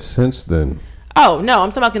said since then. Oh no, I'm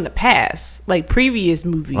talking about in the past, like previous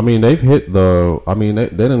movies. I mean, they've hit the. I mean, they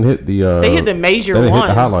didn't hit the. They hit the major they didn't ones.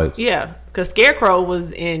 hit the highlights. Yeah, because Scarecrow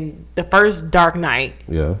was in the first Dark Knight.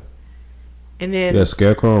 Yeah. And then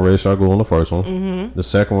Scarecrow and Ra's al Ghul on the first one. Mm-hmm. The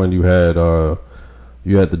second one, you had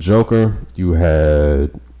the Joker, you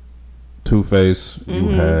had Two-Face, you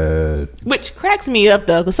had, which cracks me up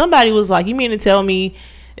though, because somebody was like, "You mean to tell me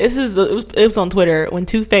it was on Twitter when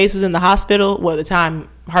Two-Face was in the hospital? Well, the time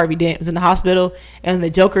Harvey Dent was in the hospital, and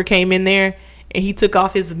the Joker came in there and he took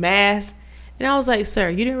off his mask." And I was like,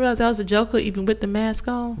 "Sir, you didn't realize that was a Joker even with the mask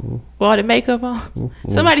on, with all the makeup on?"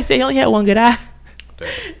 Somebody said he only had one good eye.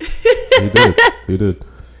 He did.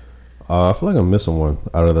 I feel like I'm missing one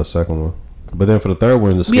out of the second one. But then for the third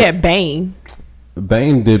one, we had Bane.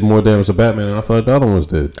 Bane did more damage to Batman than I feel like the other ones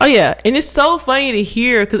did. Oh yeah, and it's so funny to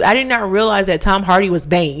hear because I did not realize that Tom Hardy was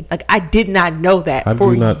Bane. Like I did not know that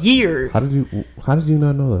for years. How did you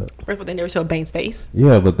not know that? First of all, they never showed Bane's face.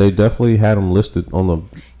 Yeah, but they definitely had him listed on the.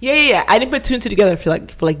 Yeah. I didn't put two and two together for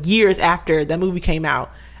like years after that movie came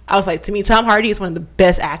out. I was like, to me, Tom Hardy is one of the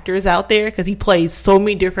best actors out there because he plays so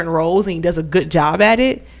many different roles and he does a good job at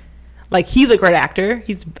it. Like he's a great actor.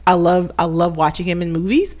 I love watching him in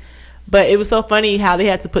movies. But it was so funny how they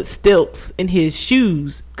had to put stilts in his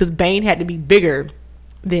shoes because Bane had to be bigger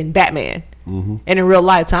than Batman. Mm-hmm. And in real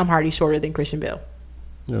life, Tom Hardy's shorter than Christian Bale.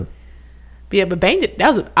 Yeah. But Bane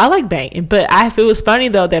I like Bane. But I feel it was funny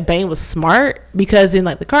though that Bane was smart because in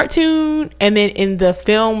like the cartoon and then in the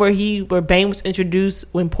film where Bane was introduced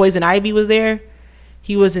when Poison Ivy was there,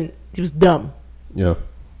 he was dumb. Yeah.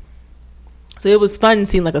 So it was fun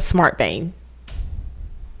seeing like a smart Bane.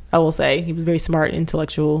 I will say he was very smart,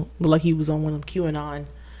 intellectual, but like he was on one of QAnon.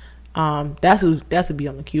 That's would be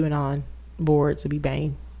on the QAnon board to be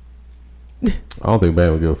Bane. I don't think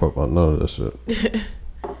Bane would give a fuck about none of that shit.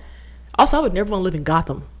 Also, I would never want to live in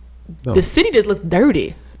Gotham. No. The city just looks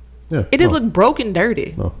dirty. Yeah, it just look broken,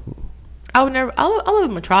 dirty. No. I would never. I live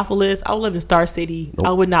in Metropolis. I would live in Star City. Nope.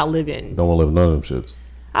 I would not live in. Don't want to live in none of them shits.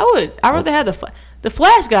 I would. I'd rather have the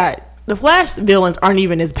Flash guy. The Flash villains aren't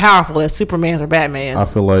even as powerful as Superman's or Batman's. I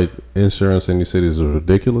feel like insurance in these cities is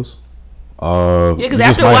ridiculous. Yeah, because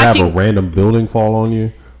after watching, have a random building fall on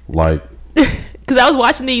you, like. Because I was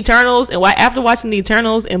watching the Eternals, and after watching the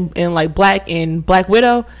Eternals and like Black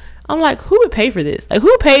Widow, I'm like, who would pay for this? Like,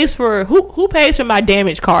 who pays for my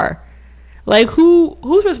damaged car? Like,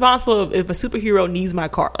 who's responsible if a superhero needs my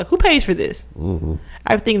car? Like, who pays for this? Mm-hmm.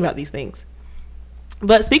 I'm thinking about these things.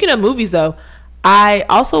 But speaking of movies, though. I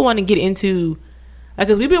also want to get into,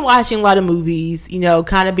 because we've been watching a lot of movies, you know,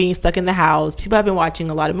 kind of being stuck in the house. People have been watching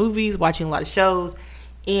a lot of movies, watching a lot of shows.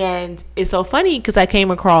 And it's so funny because I came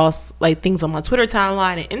across like things on my Twitter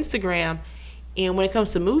timeline and Instagram. And when it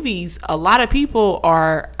comes to movies, a lot of people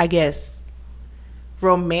are, I guess,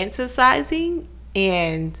 romanticizing.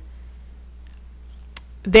 And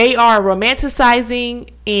they are romanticizing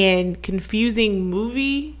and confusing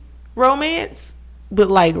movie romance with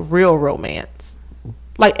like real romance,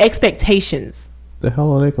 like expectations. The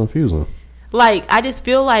hell are they confusing? Like I just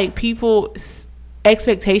feel like people's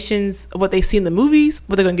expectations of what they see in the movies,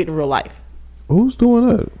 what they're gonna get in real life. Who's doing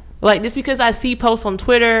that? Like just because I see posts on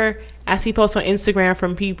Twitter, I see posts on Instagram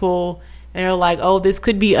from people, and they're like, "Oh, this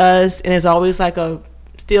could be us," and there's always like a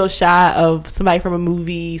still shot of somebody from a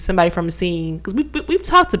movie, somebody from a scene. Because we've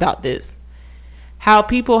talked about this, how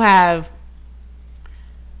people have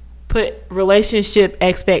put relationship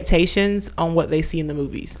expectations on what they see in the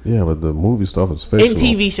movies. Yeah, but the movie stuff is fictional. In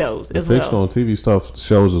TV shows as well. Fictional TV stuff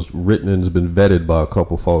shows is written and has been vetted by a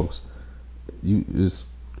couple folks.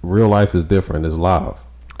 Real life is different. It's live.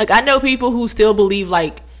 Like I know people who still believe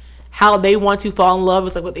like how they want to fall in love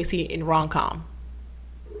is like what they see in rom-com.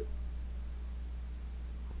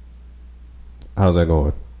 How's that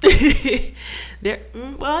going?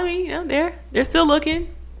 They're still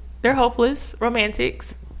looking. They're hopeless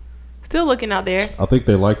romantics. Still looking out there. I think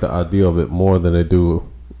they like the idea of it more than they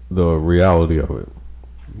do the reality of it.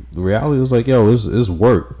 The reality is like, yo, it's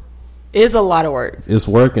work. It's a lot of work. It's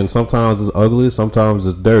work, and sometimes it's ugly, sometimes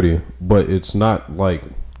it's dirty, but it's not like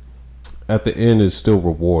at the end it's still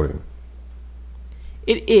rewarding.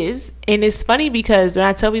 It is, and it's funny because when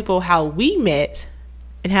I tell people how we met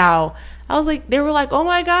and how I was like, they were like, "Oh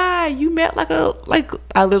my god, you met like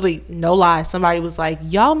I literally, no lie, somebody was like,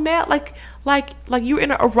 y'all met like you were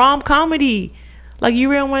in a rom comedy, like you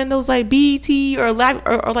were in one of those like BET or like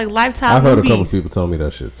Lifetime." I've heard movies. A couple people tell me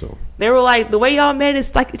that shit too. They were like, the way y'all met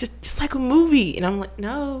is like it's just like a movie, and I'm like,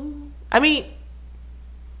 no. I mean,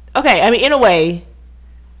 okay, I mean in a way,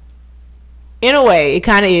 it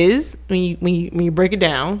kind of is when you break it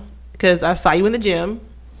down, because I saw you in the gym.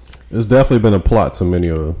 It's definitely been a plot to many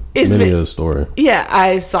a story. Yeah,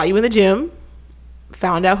 I saw you in the gym,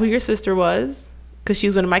 found out who your sister was because she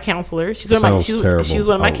was one of my counselors. She was one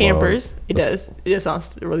of my campers. It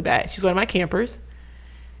sounds really bad. She's one of my campers,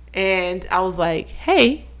 and I was like,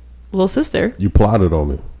 "Hey, little sister, you plotted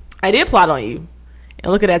on me." I did plot on you,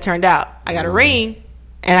 and look at that turned out. I got a ring,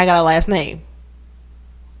 and I got a last name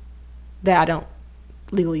that I don't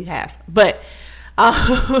legally have, but.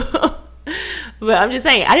 But I'm just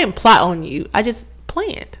saying, I didn't plot on you. I just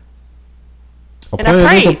planned. And I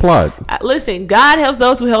prayed. A plot. Listen, God helps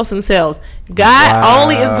those who help themselves. God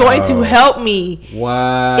only is going to help me.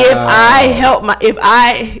 Wow.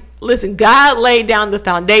 Listen, God laid down the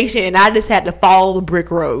foundation, and I just had to follow the brick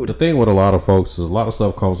road. The thing with a lot of folks is a lot of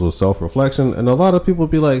stuff comes with self-reflection, and a lot of people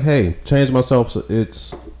be like, "Hey, change myself. So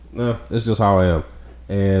it's just how I am."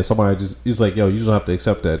 And somebody is like, yo, you just have to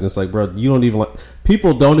accept that. And it's like, bro,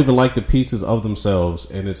 people don't even like the pieces of themselves.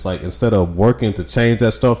 And it's like, instead of working to change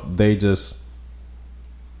that stuff, it's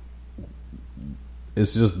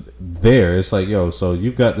just there. It's like, yo, so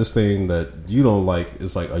you've got this thing that you don't like.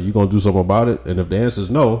 It's like, are you going to do something about it? And if the answer is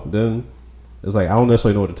no, then it's like, I don't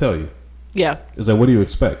necessarily know what to tell you. Yeah. It's like, what do you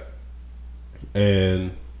expect?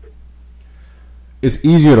 And it's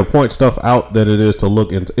easier to point stuff out than it is to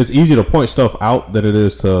look into. It's easier to point stuff out than it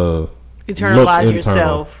is to internalize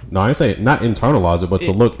yourself. No, I ain't saying not internalize it, but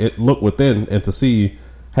to look within and to see,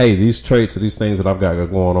 hey, these traits or these things that I've got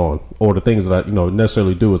going on, or the things that I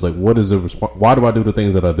necessarily do. Is like, what is the why do I do the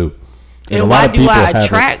things that I do? And why do I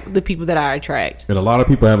attract the people that I attract? And a lot of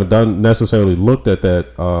people haven't necessarily looked at that.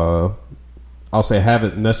 I'll say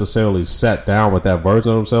haven't necessarily sat down with that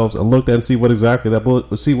version of themselves and looked at and see what exactly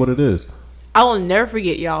see what it is. I will never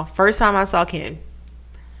forget, y'all. First time I saw Ken,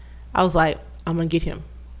 I was like, I'm going to get him.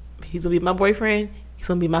 He's going to be my boyfriend. He's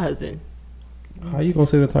going to be my husband. How you going to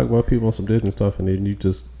sit and talk about people on some Disney stuff and then you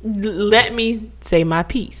just... Let me say my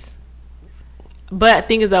piece. But the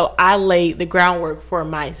thing is, though, I laid the groundwork for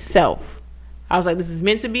myself. I was like, this is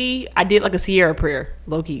meant to be. I did like a Sierra prayer,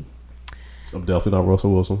 low-key. I'm definitely not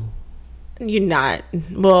Russell Wilson. You're not.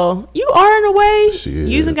 Well, you are in a way. Shit.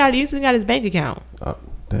 Using got his bank account.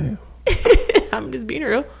 Damn. I'm just being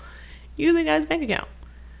real. Using got his bank account.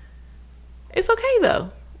 It's okay though.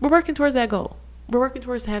 We're working towards that goal. We're working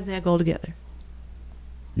towards having that goal together.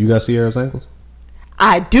 You got Sierra's ankles?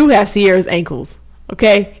 I do have Sierra's ankles.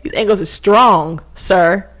 Okay, these ankles are strong,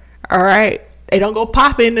 sir. All right, they don't go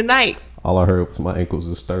popping in the night. All I heard was my ankles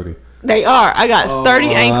is sturdy. They are. I got sturdy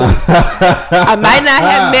ankles. I might not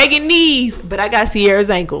have Megan knees, but I got Sierra's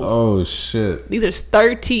ankles. Oh shit! These are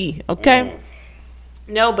sturdy. Okay.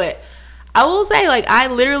 No, but I will say, like, I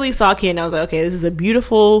literally saw Ken and I was like, okay, this is a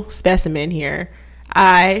beautiful specimen here.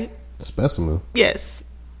 Specimen? Yes.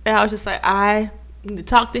 And I was just like, I need to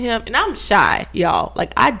talk to him. And I'm shy, y'all.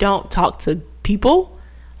 Like, I don't talk to people.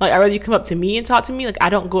 Like, I'd rather you come up to me and talk to me. Like, I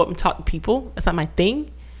don't go up and talk to people. That's not my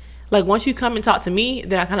thing. Like, once you come and talk to me,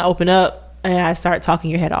 then I kind of open up and I start talking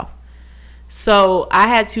your head off. So I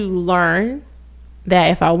had to learn that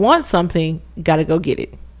if I want something, gotta go get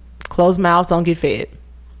it. Closed mouths don't get fed.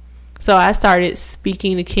 So I started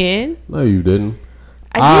speaking to Ken. No, you didn't.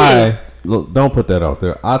 I did. Look, don't put that out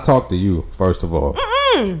there. I talked to you, first of all.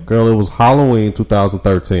 Girl, it was Halloween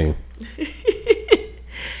 2013. Yeah,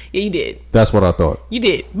 you did. That's what I thought. You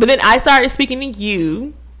did. But then I started speaking to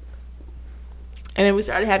you. And then we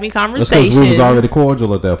started having conversations. That's because we was already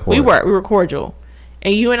cordial at that point. We were cordial.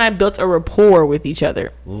 And you and I built a rapport with each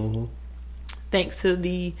other. Mm-hmm. Thanks to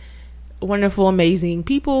the wonderful, amazing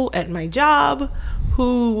people at my job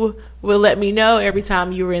who will let me know every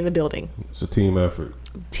time you were in the building. It's a team effort.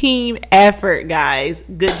 Team effort, guys.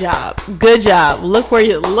 Good job. Good job. Look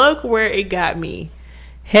where it got me.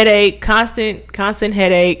 Headache, constant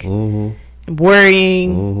headache, and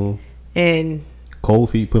worrying, and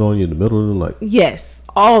cold feet put on you in the middle of the night. Yes,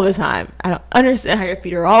 all the time. I don't understand how your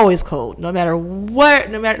feet are always cold, no matter what,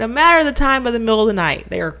 no matter the time of the middle of the night,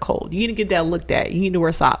 they are cold. You need to get that looked at. You need to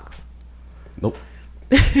wear socks. Nope.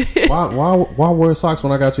 Why wear socks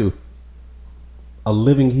when I got you? A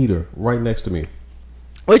living heater right next to me.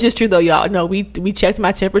 Which is true though, y'all. No, we checked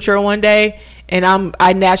my temperature one day, and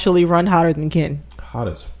I naturally run hotter than Ken. Hot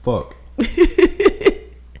as fuck.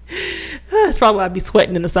 That's probably why I'd be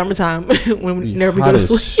sweating in the summertime whenever we go to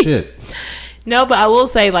sleep. Shit. No, but I will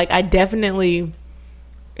say, like, I definitely,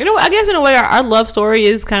 I guess in a way our love story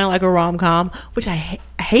is kind of like a rom-com, which I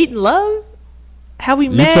hate and love. How we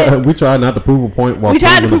met. We try not to prove a point. We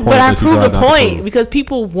tried to prove, but I proved a point because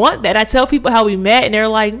people want that. I tell people how we met, and they're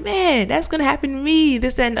like, "Man, that's gonna happen to me."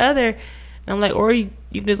 This, that, and the other. And I'm like, or you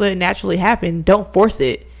can just let it naturally happen. Don't force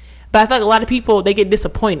it. But I feel like a lot of people, they get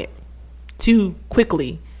disappointed too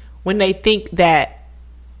quickly when they think that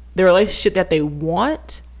the relationship that they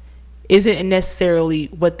want isn't necessarily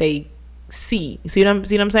what they see. See what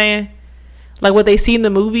I'm saying? Like what they see in the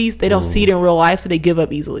movies, they don't see it in real life, so they give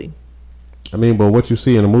up easily. I mean, but what you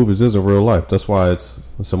see in the movies isn't real life. That's why it's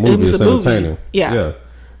a movie. It's entertaining. Yeah.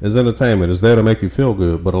 It's entertainment. It's there to make you feel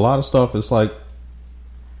good. But a lot of stuff, it's like,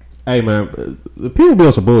 hey man, people be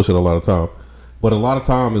on some bullshit a lot of time. But a lot of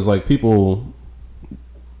time is like people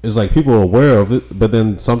are aware of it, but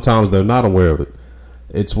then sometimes they're not aware of it.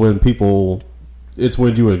 It's when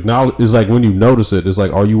you acknowledge. It's like when you notice it. It's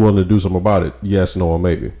like, are you willing to do something about it? Yes, no, or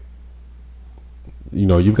maybe. You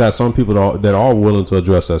know, you've got some people that are willing to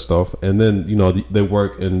address that stuff, and then, you know, they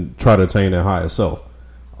work and try to attain their higher self.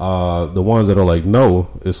 The ones that are like, no,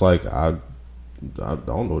 it's like, I don't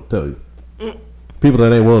know what to tell you. People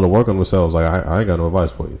that ain't willing to work on themselves, like, I ain't got no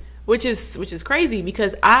advice for you. Which is crazy,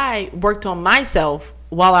 because I worked on myself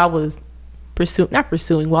while I was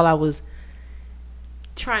while I was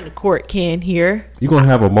trying to court Ken here. You're gonna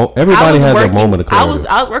have everybody has a moment of clarity.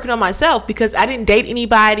 I was working on myself because I didn't date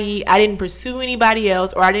anybody, I didn't pursue anybody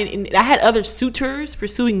else, or I had other suitors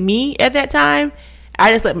pursuing me at that time.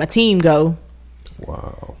 I just let my team go.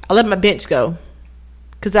 Wow. I let my bench go,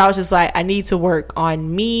 because I was just like, I need to work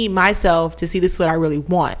on me, myself, to see this is what I really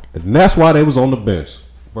want. And that's why they was on the bench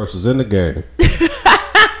versus in the game.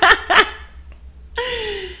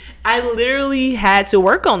 I literally had to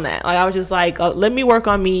work on that. Like, I was just like, let me work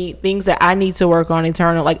on me, things that I need to work on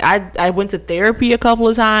internal. Like, I went to therapy a couple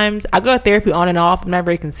of times. I go to therapy on and off. I'm not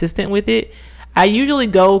very consistent with it. I usually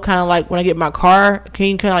go kind of like when I get my car. Can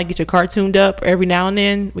you kind of like get your car tuned up every now and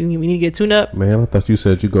then when you need to get tuned up? Man, I thought you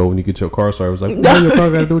said you go when you get your car service. Like, no, your car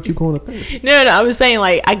got to do what you going to think. No, I was saying,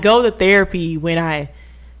 like, I go to therapy when I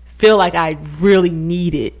feel like I really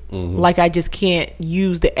need it. Mm-hmm. Like, I just can't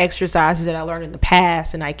use the exercises that I learned in the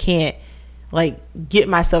past, and I can't like get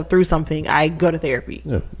myself through something. I go to therapy.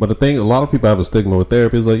 Yeah, but the thing, a lot of people have a stigma with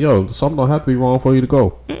therapy. Is like, yo, something don't have to be wrong for you to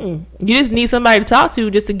go. You just need somebody to talk to,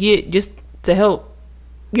 just to help.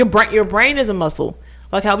 Your brain is a muscle.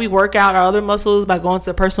 Like how we work out our other muscles by going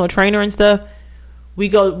to a personal trainer and stuff. We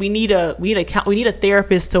need a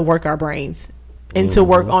therapist to work our brains. And to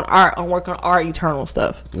work on our eternal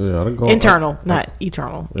stuff. Yeah, I didn't go internal, not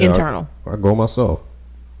eternal. Yeah, internal. I go myself.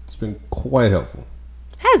 It's been quite helpful.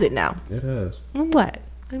 Has it now? It has. I'm glad.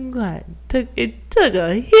 It took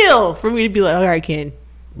a hill for me to be like, all right, Ken.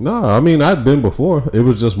 No, I mean, I'd been before. It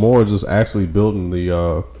was just more just actually building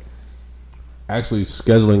the, actually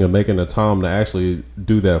scheduling and making the time to actually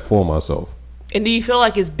do that for myself. And do you feel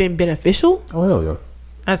like it's been beneficial? Oh hell yeah.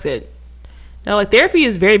 That's good. No, like therapy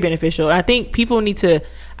is very beneficial. I think people need to.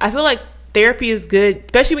 I feel like therapy is good,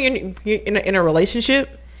 especially when you're in a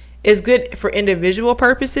relationship. It's good for individual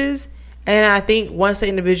purposes, and I think once the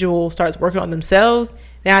individual starts working on themselves,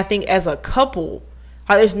 then I think as a couple,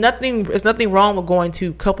 there's nothing wrong with going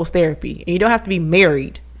to couples therapy, and you don't have to be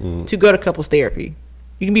married to go to couples therapy.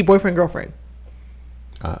 You can be boyfriend girlfriend.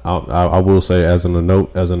 I will say, as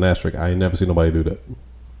an asterisk, I ain't never seen nobody do that.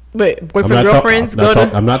 But boyfriend girlfriends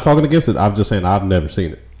I'm not talking against it. I'm just saying I've never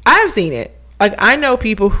seen it. I've seen it. Like, I know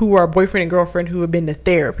people who are boyfriend and girlfriend who have been to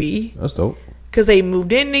therapy. That's dope. Because they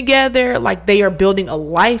moved in together. Like, they are building a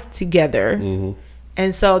life together. Mm-hmm.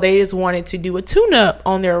 And so they just wanted to do a tune-up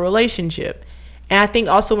on their relationship. And I think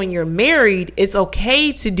also when you're married, it's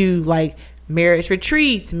okay to do like marriage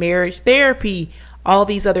retreats, marriage therapy, all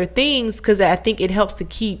these other things, because I think it helps to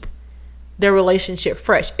keep their relationship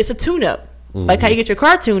fresh. It's a tune-up. Mm-hmm. Like how you get your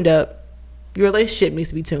car tuned up, your relationship needs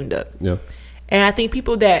to be tuned up. Yeah. And I think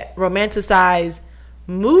people that romanticize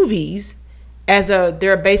movies as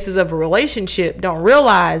their basis of a relationship don't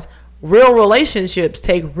realize real relationships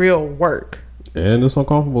take real work. And it's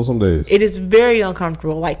uncomfortable some days. It is very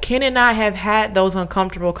uncomfortable. Like, Ken and I have had those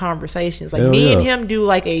uncomfortable conversations. Like, me and him do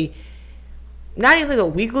like not even like a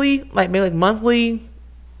weekly, like maybe like monthly,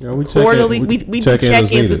 quarterly. We do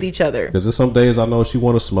check-ins with each other. Because there's some days I know she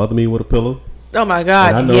want to smother me with a pillow. Oh my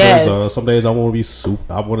God! And I know yes. Some days I want to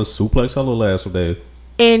I want to suplex her little ass some days.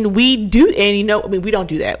 And we do, and I mean, we don't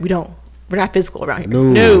do that. We're not physical around here.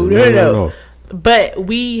 No. But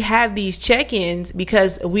we have these check-ins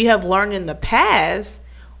because we have learned in the past,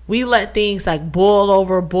 we let things like boil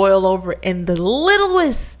over, and the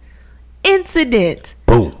littlest incident,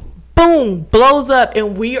 boom, blows up,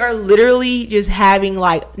 and we are literally just having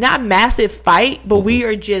like not massive fight, but we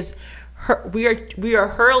are just we are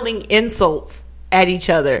hurling insults at each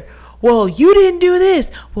other, well, you didn't do this.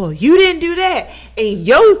 Well, you didn't do that. And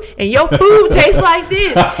your food tastes like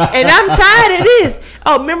this. And I'm tired of this.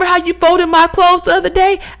 Oh, remember how you folded my clothes the other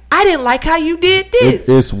day? I didn't like how you did this.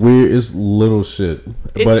 It's weird. It's little shit.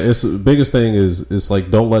 But it's the biggest thing is it's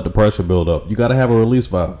like, don't let the pressure build up. You got to have a release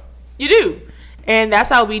valve. You do. And that's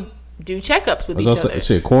how we do checkups with each other.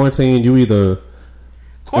 Shit, quarantine, you either...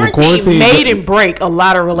 Quarantine made and break a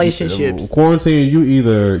lot of relationships. Quarantine,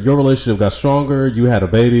 your relationship got stronger, you had a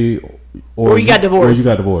baby, or you got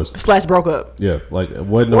divorced. / broke up. Yeah, like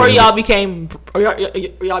y'all became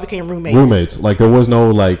roommates. Roommates. Like there was no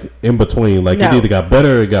like in between. Like it either got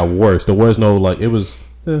better or it got worse. There was no like it was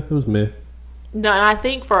meh. No, and I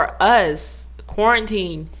think for us,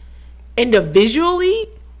 quarantine individually,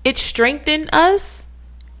 it strengthened us,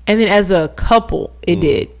 and then as a couple, it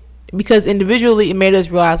did. Because individually, it made us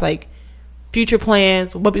realize, like, future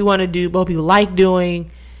plans, what we want to do, what we like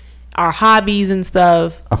doing, our hobbies and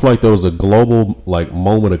stuff. I feel like there was a global, like,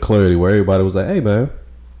 moment of clarity where everybody was like, hey, man,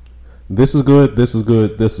 this is good, this is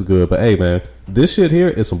good, this is good. But, hey, man, this shit here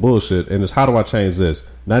is some bullshit. And it's how do I change this?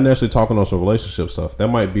 Not necessarily talking on some relationship stuff. That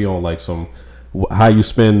might be on, like, some how you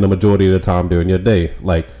spend the majority of the time during your day.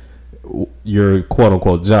 Like, your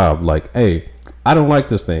quote-unquote job. Like, hey, I don't like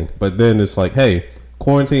this thing. But then it's like, hey,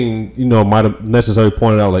 quarantine, might have necessarily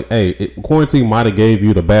pointed out like, hey, quarantine might have gave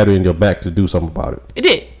you the battery in your back to do something about it. It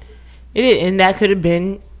did, and that could have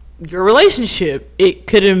been your relationship. It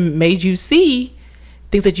could have made you see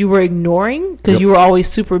things that you were ignoring because you were always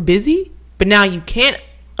super busy. But now you can't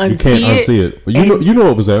unsee it. But you know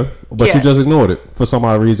it was there, but you just ignored it for some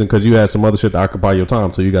odd reason because you had some other shit to occupy your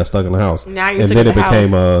time, so you got stuck in the house. Now you're stuck in the house, and then it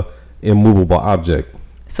became a immovable object.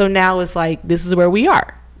 So now it's like this is where we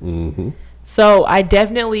are. Mm-hmm. So I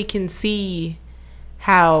definitely can see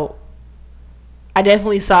how I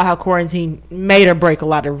definitely saw how quarantine made or break a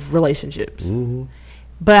lot of relationships. Mm-hmm.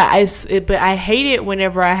 But I hate it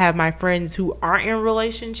whenever I have my friends who aren't in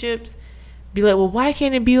relationships be like, well, why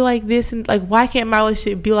can't it be like this? And like, why can't my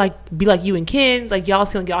relationship be like you and Ken's? Like y'all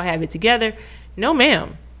seem like y'all have it together. No,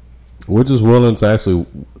 ma'am. We're just willing to actually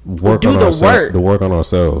work on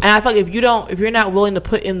ourselves. And I feel like if you're not willing to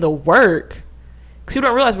put in the work. Because you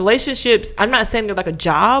don't realize relationships, I'm not saying they're like a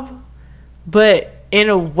job, but in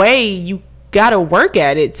a way, you got to work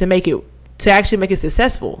at it to actually make it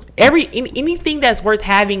successful. Anything that's worth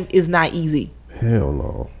having is not easy. Hell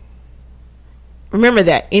no. Remember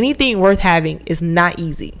that. Anything worth having is not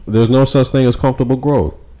easy. There's no such thing as comfortable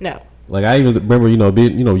growth. No. Like I even remember,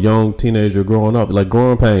 being, young teenager growing up, like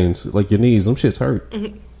growing pains, like your knees, them shits hurt.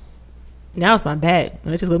 Mm-hmm. Now it's my back.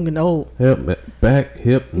 I just getting old. Back,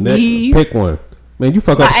 hip, neck, knees. Pick one. Man, you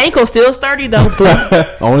fuck up. My ankle's still sturdy though.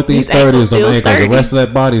 Only thing sturdy is the ankles. The rest of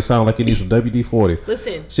that body sound like it needs some WD-40.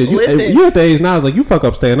 Listen, you at the age now, it's like you fuck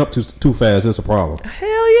up staying up too fast. It's a problem.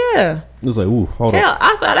 Hell yeah. It's like, ooh, hold on. Hell,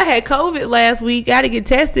 I thought I had COVID last week. I had to get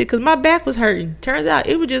tested because my back was hurting. Turns out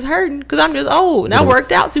it was just hurting because I'm just old and I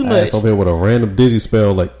worked out too much. Over here with a random dizzy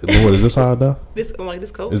spell. Like, Lord, is this how I die? I'm like,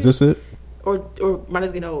 this COVID? Is this it? Or might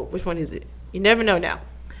as well know which one is it? You never know now.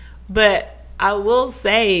 But I will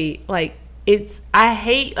say, like,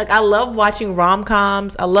 I love watching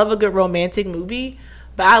rom-coms. I love a good romantic movie.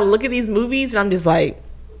 But I look at these movies and I'm just like,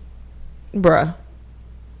 bruh,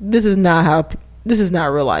 this is not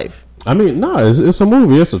real life. I mean, no, it's a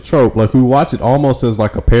movie. It's a trope. Like, we watch it almost as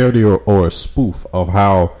like a parody or a spoof of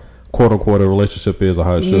how, quote-unquote, a relationship is or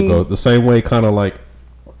how it should go. The same way, kind of like,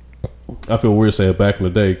 I feel weird saying back in the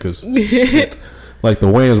day because... Like the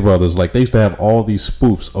Wayans brothers, like they used to have all these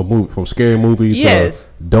spoofs of movie, from Scary Movie to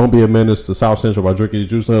Don't Be a Menace to South Central by Drinking the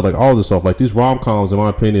Juice, like all this stuff. Like these rom-coms, in my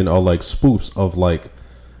opinion, are like spoofs of like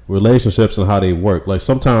relationships and how they work. Like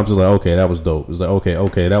sometimes it's like, okay, that was dope. It's like,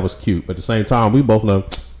 okay, that was cute. But at the same time, we both know,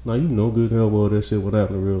 no, you know good hell well that shit would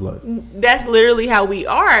happen in real life. That's literally how we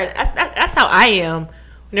are. That's how I am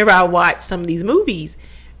whenever I watch some of these movies,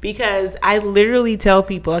 because I literally tell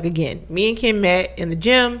people, like, again, me and Kim met in the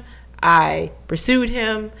gym. I pursued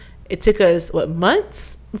him. It took us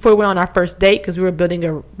months before we went on our first date because we were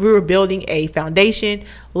building a foundation.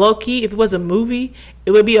 Low key, if it was a movie,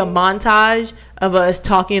 it would be a montage of us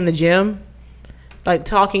talking in the gym, like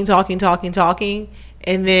talking,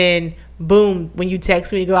 and then boom, when you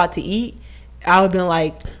text me to go out to eat, I would be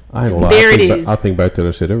like, I ain't gonna lie. There it is. I think back to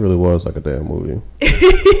that shit. It really was like a damn movie.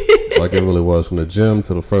 Like it really was, from the gym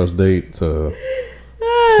to the first date to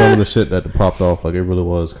some of the shit that popped off. Like it really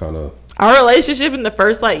was kind of our relationship in the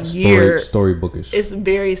first year. Storybookish. It's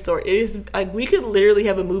very story. It is like we could literally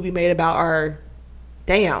have a movie made about our.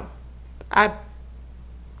 Damn, I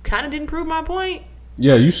kind of didn't prove my point.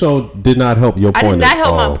 Yeah, you did not help your point. I did not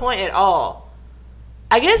help my point at all.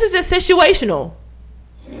 I guess it's just situational.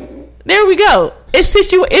 There we go. It's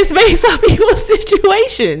based on people's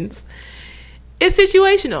situations. It's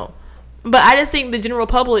situational. But I just think the general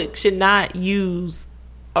public should not use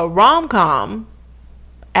a rom-com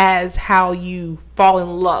as how you fall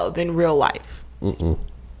in love in real life. And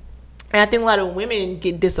I think a lot of women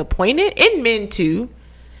get disappointed, and men too.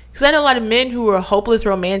 Because I know a lot of men who are hopeless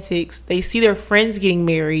romantics, they see their friends getting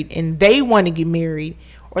married and they want to get married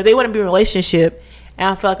or they want to be in a relationship. And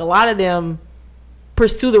I feel like a lot of them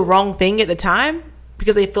pursue the wrong thing at the time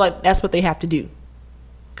because they feel like that's what they have to do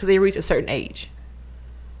because they reach a certain age.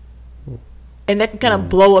 And that can kind of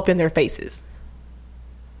blow up in their faces.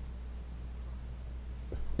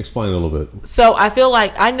 Explain a little bit. So I feel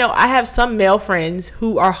like I have some male friends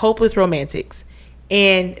who are hopeless romantics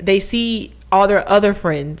and they see all their other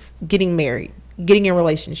friends getting married, getting in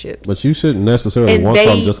relationships. But you shouldn't necessarily want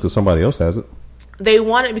something just because somebody else has it. They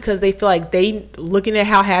want it because they feel like they looking at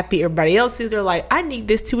how happy everybody else is. They're like, I need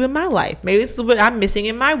this too in my life. Maybe this is what I'm missing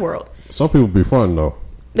in my world. Some people be fronting though.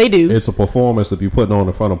 They do. It's a performance that you're putting on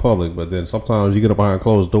in front of public, but then sometimes you get up behind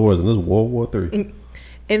closed doors and this is World War III.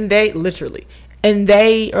 And they literally, and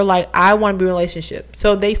they are like, I want to be in a relationship.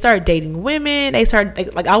 So they start dating women. They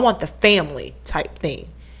start like I want the family type thing.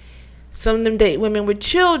 Some of them date women with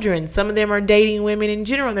children. Some of them are dating women in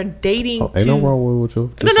general. They're dating. Ain't no wrong with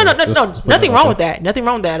you. No. Nothing wrong with that. Nothing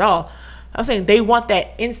wrong with that at all. I'm saying they want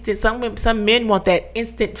that instant. Some men want that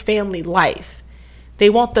instant family life. They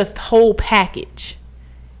want the whole package,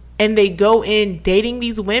 and they go in dating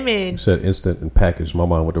these women. You said instant and package. My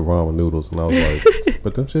mind went to ramen noodles, and I was like,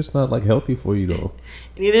 but them shit's not like healthy for you though.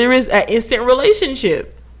 Neither is an instant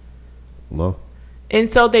relationship. No. And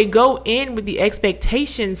so they go in with the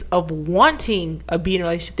expectations of wanting a being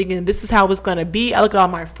relationship, thinking this is how it's going to be. I look at all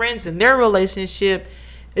my friends in their relationship.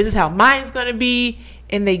 This is how mine's going to be.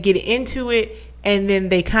 And they get into it. And then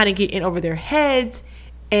they kind of get in over their heads.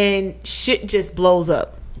 And shit just blows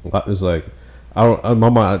up. It's like, my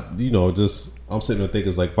mind, I'm sitting there thinking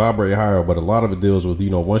it's like vibrate higher. But a lot of it deals with,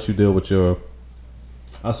 once you deal with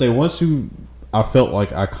I felt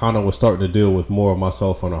like I kind of was starting to deal with more of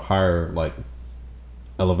myself on a higher, like,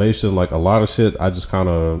 elevation. Like a lot of shit I just kind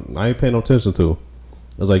of I ain't paying no attention to.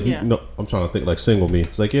 It's like I'm trying to think like single me.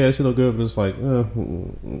 It's like she look good, but it's like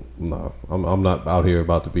no, I'm not out here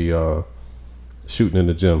about to be shooting in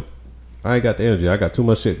the gym. I ain't got the energy. I got too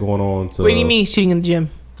much shit going on. What do you mean shooting in the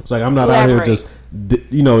gym? It's like I'm not out here just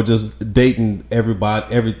dating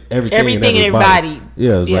everybody, everything and everybody.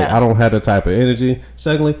 Yeah, it's like I don't have that type of energy.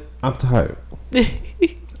 Secondly, I'm tired.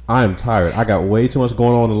 I am tired. I got way too much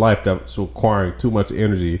going on in life that's requiring too much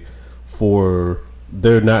energy for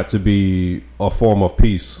there not to be a form of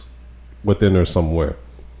peace within there somewhere.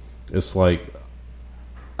 It's like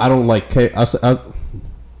I don't like I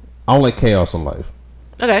don't like chaos in life.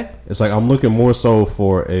 Okay. It's like I'm looking more so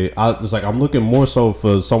for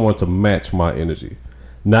someone to match my energy.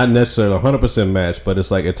 Not necessarily 100% match, but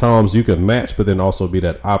it's like at times you can match, but then also be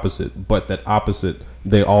that opposite. But that opposite,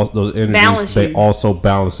 those energies, they also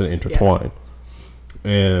balance and intertwine.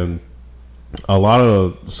 Yeah. And a lot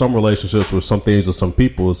of some relationships with some things or some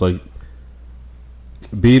people, it's like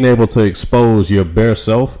being able to expose your bare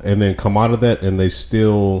self and then come out of that, and they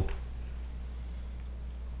still,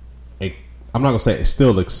 I'm not gonna say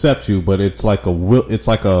still accept you, but it's like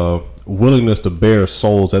a willingness to bear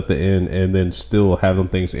souls at the end, and then still have them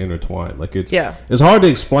things intertwined. Like it's hard to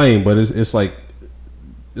explain, but it's like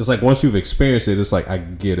once you've experienced it, it's like I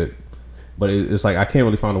get it, but it's like I can't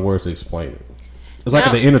really find the words to explain it. It's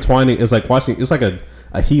like the intertwining. It's like watching. It's like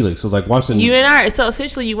a helix. It's like watching you and I. So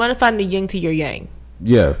essentially, you want to find the yin to your yang.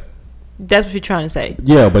 Yeah, that's what you're trying to say.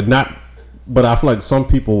 Yeah, but not. But I feel like some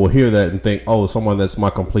people will hear that and think, "Oh, someone that's my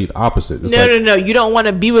complete opposite." It's no. You don't want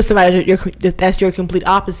to be with somebody that's your complete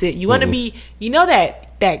opposite. You want to be.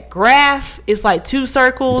 That graph is like two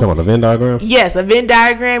circles. You talking about a Venn diagram? Yes, a Venn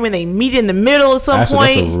diagram, and they meet in the middle at some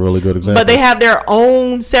point. That's a really good example. But they have their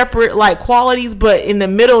own separate like qualities. But in the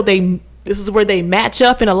middle, this is where they match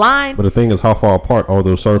up and align. But the thing is, how far apart are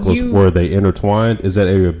those circles where they intertwined? Is that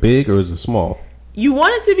area big or is it small? You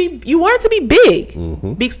want it to be big,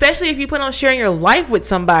 especially if you plan on sharing your life with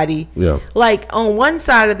somebody. Yeah. Like on one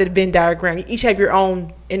side of the Venn diagram, you each have your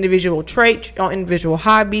own individual traits, your own individual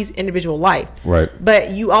hobbies, individual life. Right.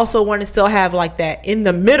 But you also want to still have like that in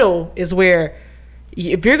the middle is where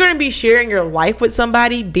if you're going to be sharing your life with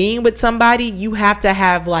somebody, being with somebody, you have to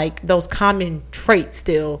have like those common traits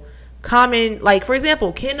still. Common, like for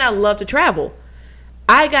example, Ken and I love to travel.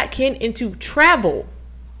 I got Ken into travel,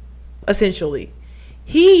 essentially.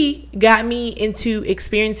 He got me into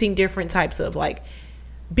experiencing different types of like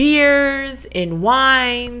beers and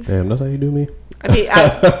wines. Damn, that's how you do me. I mean,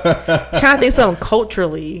 I'm trying to think something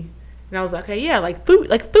culturally. And I was like, okay, yeah, like food,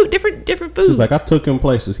 different foods. She's like, I took him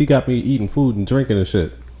places. He got me eating food and drinking and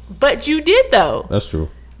shit. But you did, though. That's true.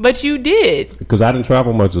 But you did. Because I didn't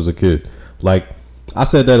travel much as a kid. Like, I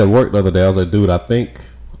said that at work the other day. I was like, dude, I think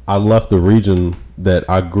I left the region that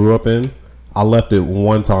I grew up in. I left it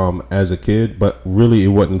one time as a kid, but really it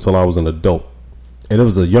wasn't until I was an adult. And it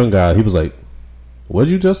was a young guy. He was like, what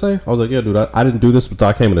did you just say? I was like, yeah, dude, I didn't do this until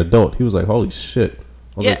I became an adult. He was like, holy shit.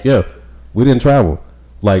 I was like, yeah, we didn't travel.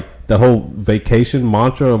 Like, that whole vacation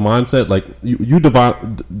mantra or mindset, like, you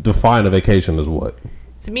define a vacation as what?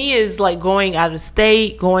 To me, is like going out of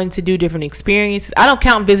state, going to do different experiences. I don't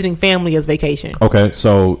count visiting family as vacation. Okay,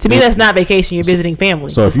 so... To me, that's not vacation. You're visiting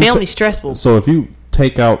family. So family's stressful. So if you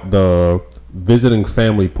take out the visiting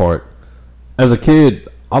family part, as a kid,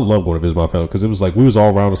 I love going to visit my family because it was like we was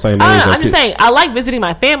all around the same age. I'm just saying, I like visiting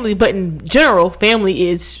my family, but in general, family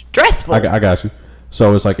is stressful. I got you.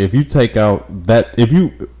 So it's like if you take out that, if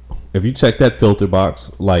you check that filter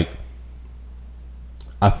box, like,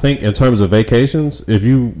 I think in terms of vacations, if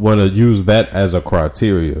you want to use that as a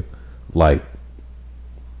criteria, like,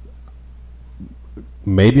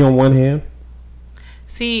 maybe on one hand.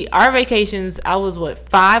 See, our vacations, I was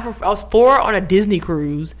 5? I was 4 on a Disney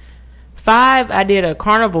cruise. 5, I did a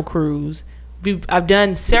Carnival cruise. I've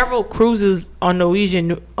done several cruises on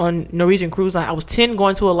Norwegian Cruise Line. I was 10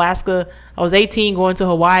 going to Alaska. I was 18 going to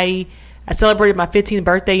Hawaii. I celebrated my 15th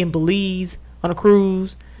birthday in Belize on a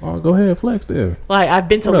cruise. Oh, go ahead, flex there. Like, I've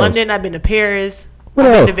been to London. I've been to Paris. What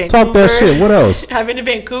I've else? Been to Vancouver. Talk that shit. What else? I've been to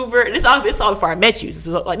Vancouver. It's all before I met you.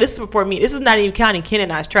 This is before me. This is not even counting Ken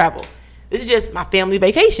and I's travel. This is just my family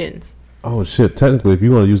vacations. Oh shit! Technically, if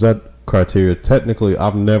you want to use that criteria, technically,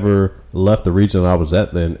 I've never left the region I was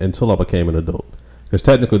at then until I became an adult. Because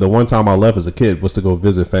technically, the one time I left as a kid was to go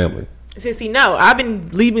visit family. See, no, I've been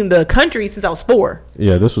leaving the country since I was 4.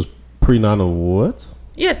 Yeah, this was pre-9 what?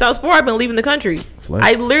 Yes, I was 4. I've been leaving the country.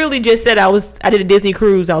 I literally just said I did a Disney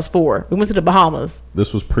cruise. I was 4. We went to the Bahamas.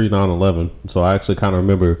 This was pre-9/11, so I actually kind of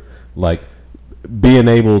remember like being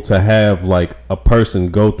able to have like a person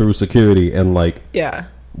go through security and like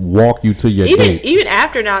walk you to your gate. Even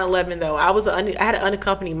after 9/11 though, I had an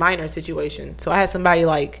unaccompanied minor situation, so I had somebody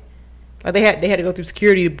like they had to go through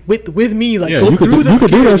security with me. Like, you could do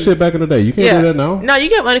that shit back in the day. You can't do that now. No, you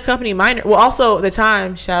get unaccompanied minor. Well, also at the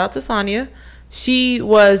time, shout out to Sonia. She's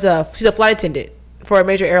a flight attendant for a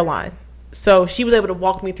major airline, so she was able to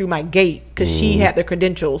walk me through my gate because she had the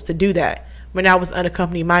credentials to do that. When I was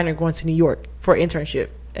unaccompanied minor going to New York for an internship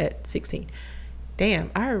at 16.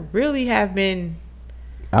 Damn, I really have been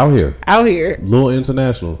out here. Little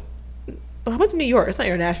international. I went to New York. It's not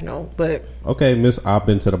international, but okay, miss. I've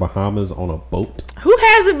been to the Bahamas on a boat. Who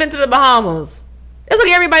hasn't been to the Bahamas? That's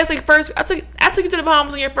like everybody's like first. I took you to the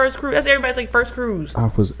Bahamas on your first cruise. That's everybody's like first cruise.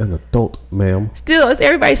 I was an adult, ma'am. Still, it's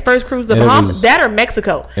everybody's first cruise to the Bahamas. That or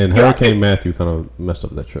Mexico. And Hurricane Matthew kind of messed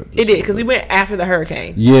up that trip. It did because we went after the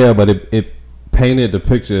hurricane. Yeah, but it painted the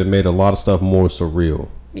picture and made a lot of stuff more surreal.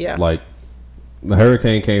 Yeah, like the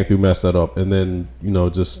hurricane came through, messed that up, and then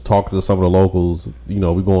just talking to some of the locals. We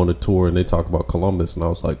go on a tour and they talk about Columbus, and I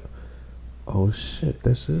was like, oh shit,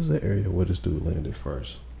 this is the area where this dude landed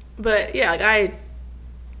first. But yeah, like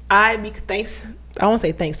I won't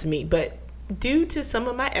say thanks to me, but due to some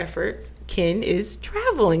of my efforts, Ken is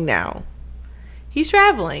traveling now. He's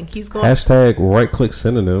traveling. He's going. # right click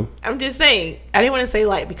synonym. I'm just saying. I didn't want to say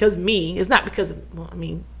like because me. It's not because of. Well, I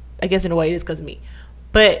mean, I guess in a way it is because of me.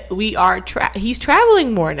 But we are. He's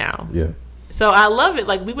traveling more now. Yeah. So I love it.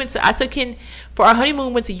 Like I took Ken for our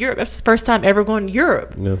honeymoon. Went to Europe. That's his first time ever going to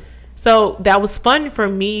Europe. Yeah. So that was fun for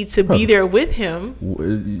me to be there with him.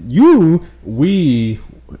 We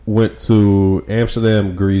went to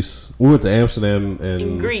Amsterdam, Greece. We went to Amsterdam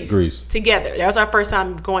and Greece together. That was our first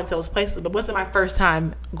time going to those places, but wasn't my first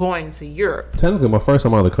time going to Europe. Technically, my first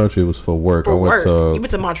time out of the country was for work. You went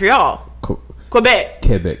to Montreal, Quebec.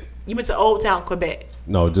 You went to Old Town, Quebec.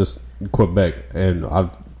 No, just Quebec, and I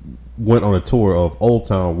went on a tour of Old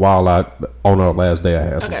Town while on our last day I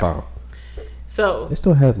had some time. So they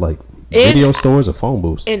still had like video stores or phone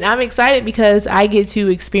booths, and I'm excited because I get to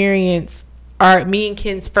experience me and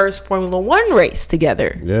Ken's first Formula One race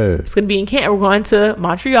together. Yeah, it's gonna be in Kent. We're going to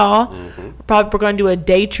Montreal. Probably we're going to do a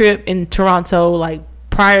day trip in Toronto, like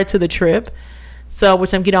prior to the trip. So,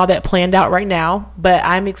 which I'm getting all that planned out right now. But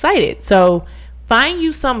I'm excited. So, find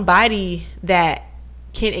you somebody that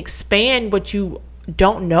can expand what you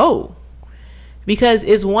don't know, because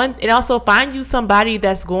and also find you somebody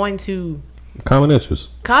that's going to common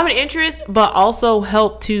interest, but also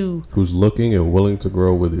help who's looking and willing to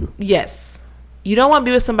grow with you. Yes. You don't want to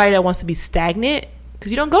be with somebody that wants to be stagnant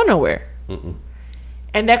because you don't go nowhere.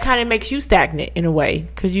 And that kind of makes you stagnant in a way.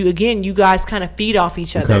 Because you guys kind of feed off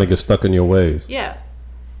each other. You kind of get stuck in your ways. Yeah.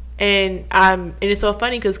 And it's so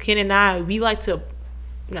funny because Ken and I, we like to,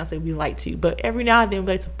 not say we like to, but every now and then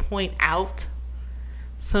we like to point out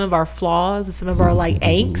some of our flaws and some of our like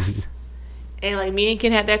angst. And like me and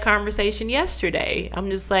Ken had that conversation yesterday.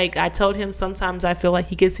 I'm just like, I told him sometimes I feel like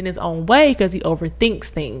he gets in his own way because he overthinks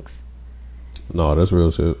things. No, that's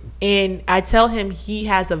real shit. And I tell him he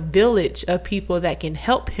has a village of people that can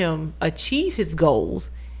help him achieve his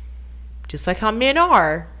goals. Just like how men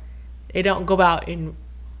are. They don't go out and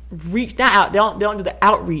reach, not out, they don't do the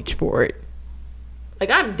outreach for it. Like,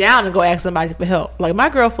 I'm down to go ask somebody for help. Like, my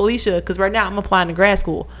girl Felicia, because right now I'm applying to grad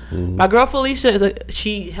school. Mm-hmm. My girl Felicia,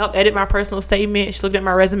 she helped edit my personal statement. She looked at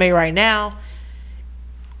my resume right now.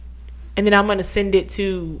 And then I'm going to send it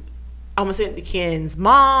to Ken's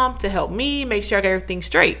mom to help me make sure I got everything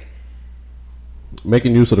straight.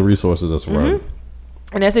 Making use of the resources that's right. Mm-hmm.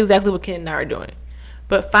 And that's exactly what Ken and I are doing.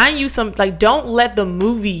 But find you some, like, don't let the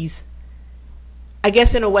movies, I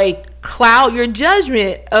guess in a way, cloud your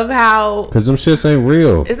judgment of how... Because them shits ain't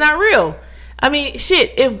real. It's not real. I mean,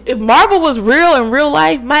 shit, if Marvel was real in real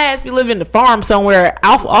life, my ass be living in the farm somewhere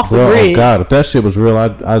off the grid. Oh, God, if that shit was real,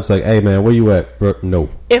 I'd say, hey, man, where you at? Bro, no.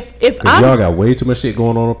 If y'all got way too much shit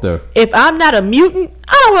going on up there. If I'm not a mutant,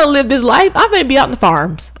 I don't want to live this life. I'm going to be out in the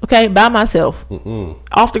farms, okay, by myself,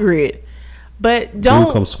 off the grid. But don't...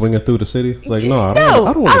 Dude come swinging through the city? It's like, no, I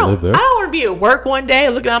don't want to live there. I don't want to be at work one day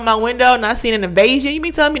looking out my window and I seen an invasion. You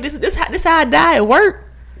mean telling me this how I die at work?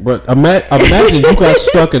 But imagine you got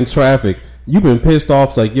stuck in traffic. You've been pissed off.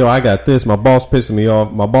 It's like, yo, I got this. My boss pissing me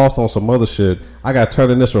off. My boss on some other shit. I got to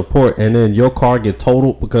turn in this report. And then your car get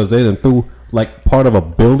totaled because they done threw like part of a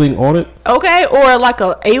building on it. Okay. Or like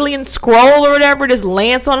a alien scroll or whatever just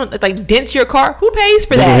lands on it. Like dents your car. Who pays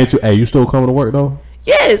for that? Hit you. Hey, you still coming to work though?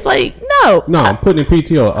 Yes. Like, no. No, I'm putting in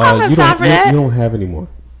PTO. I don't have time for that. You don't have any more.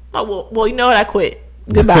 Oh, well, you know what? I quit.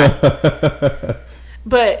 Goodbye.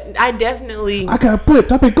 But I definitely... I got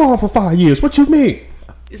blipped. I've been gone for 5 years. What you mean?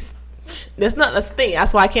 That's the thing.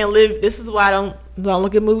 That's why I can't live. This is why I don't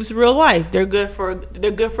look at movies in real life. They're good for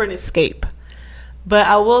an escape. But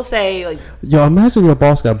I will say, like, yo, imagine your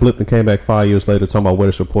boss got blipped and came back 5 years later talking about what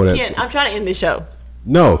his report at. Yeah, I'm trying to end the show.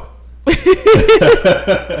 No.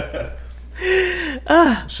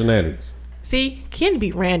 Shenanigans. See, can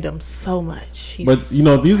be random so much. But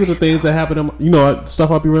these are the things that happen.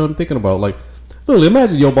 Stuff I'll be random thinking about. Like, literally,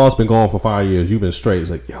 imagine your boss been gone for 5 years. You've been straight.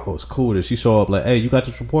 It's like, yo, it's cool that she show up. Like, hey, you got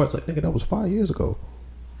this report? It's like, nigga, that was 5 years ago.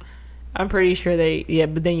 I'm pretty sure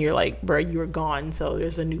but then you're like, bro, you were gone, so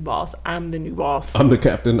there's a new boss. I'm the new boss. I'm the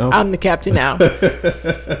captain now.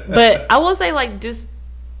 But I will say, like, just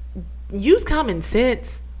use common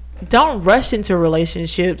sense. Don't rush into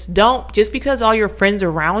relationships. Don't, just because all your friends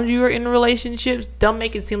around you are in relationships, don't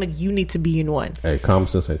make it seem like you need to be in one. Hey, common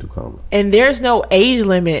sense ain't too common. And there's no age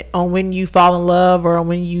limit on when you fall in love or on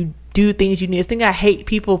when you do things you need. I think I hate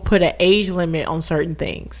people put an age limit on certain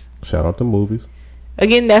things. Shout out to movies.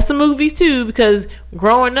 Again, that's the movies too, because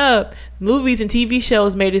growing up, movies and TV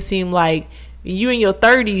shows made it seem like you in your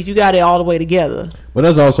 30s, you got it all the way together. But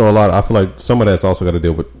there's also a lot, I feel like some of that's also got to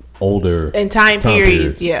deal with older and time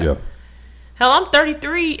periods. Yeah. Hell, I'm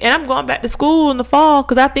 33 and I'm going back to school in the fall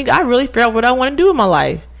because I think I really figured out what I want to do in my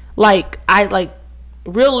life. Like,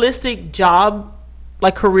 realistic job,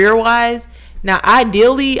 like career wise. Now,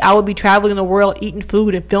 ideally, I would be traveling the world, eating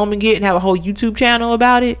food and filming it, and have a whole YouTube channel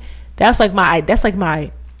about it. That's like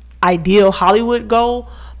my ideal Hollywood goal.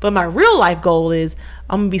 But my real life goal is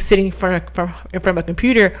I'm gonna be sitting in front of a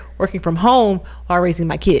computer, working from home while raising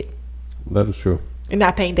my kid. That is true. And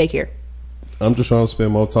not paying daycare. I'm just trying to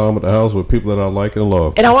spend more time at the house with people that I like and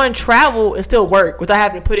love. And I want to travel and still work without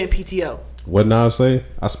having to put in PTO. What now I say?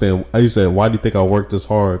 You said, why do you think I work this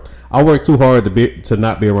hard? I work too hard to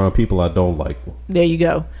not be around people I don't like. There you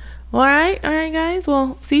go. All right, guys.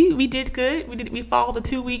 Well, see, we did good. We followed the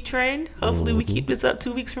 2-week trend. Hopefully, we keep this up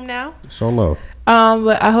 2 weeks from now. So love.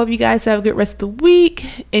 But I hope you guys have a good rest of the week.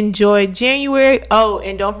 Enjoy January. Oh,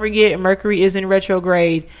 and don't forget, Mercury is in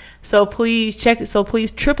retrograde. So please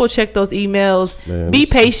triple check those emails. Man, be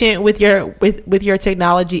patient with your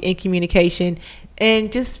technology and communication,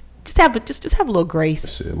 and just have a little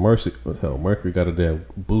grace. Shit, Mercury got a damn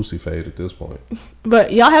boosie fade at this point.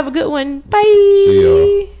 But y'all have a good one. Bye. See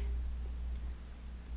y'all.